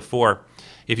I've said before,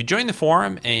 if you join the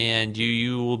forum and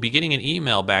you will be getting an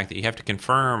email back that you have to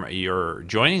confirm you're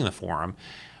joining the forum.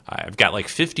 I've got like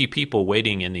 50 people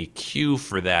waiting in the queue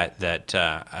for that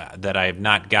I have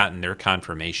not gotten their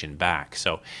confirmation back.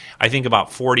 So I think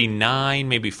about 49,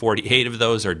 maybe 48 of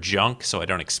those are junk, so I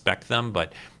don't expect them.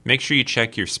 But make sure you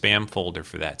check your spam folder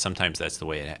for that. Sometimes that's the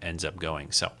way it ends up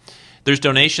going. So there's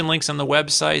donation links on the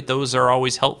website. Those are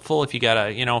always helpful. If you got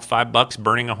 $5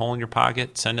 burning a hole in your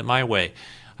pocket, send it my way.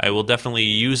 I will definitely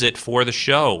use it for the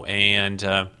show. And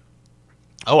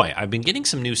I've been getting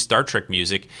some new Star Trek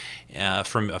music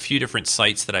from a few different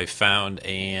sites that I've found,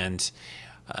 and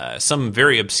some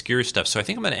very obscure stuff. So I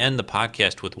think I'm going to end the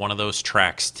podcast with one of those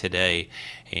tracks today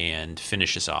and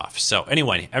finish us off. So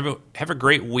anyway, have a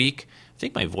great week. I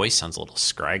think my voice sounds a little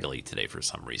scraggly today for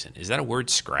some reason. Is that a word,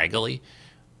 scraggly?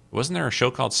 Wasn't there a show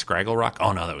called Scraggle Rock?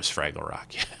 Oh, no, that was Fraggle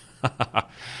Rock. All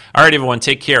right, everyone,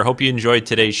 take care. Hope you enjoyed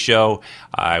today's show.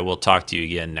 I will talk to you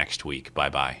again next week.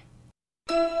 Bye-bye.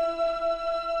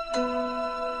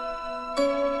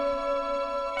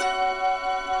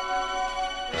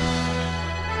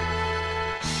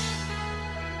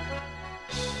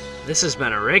 This has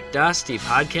been a Rick Dusty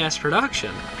podcast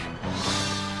production.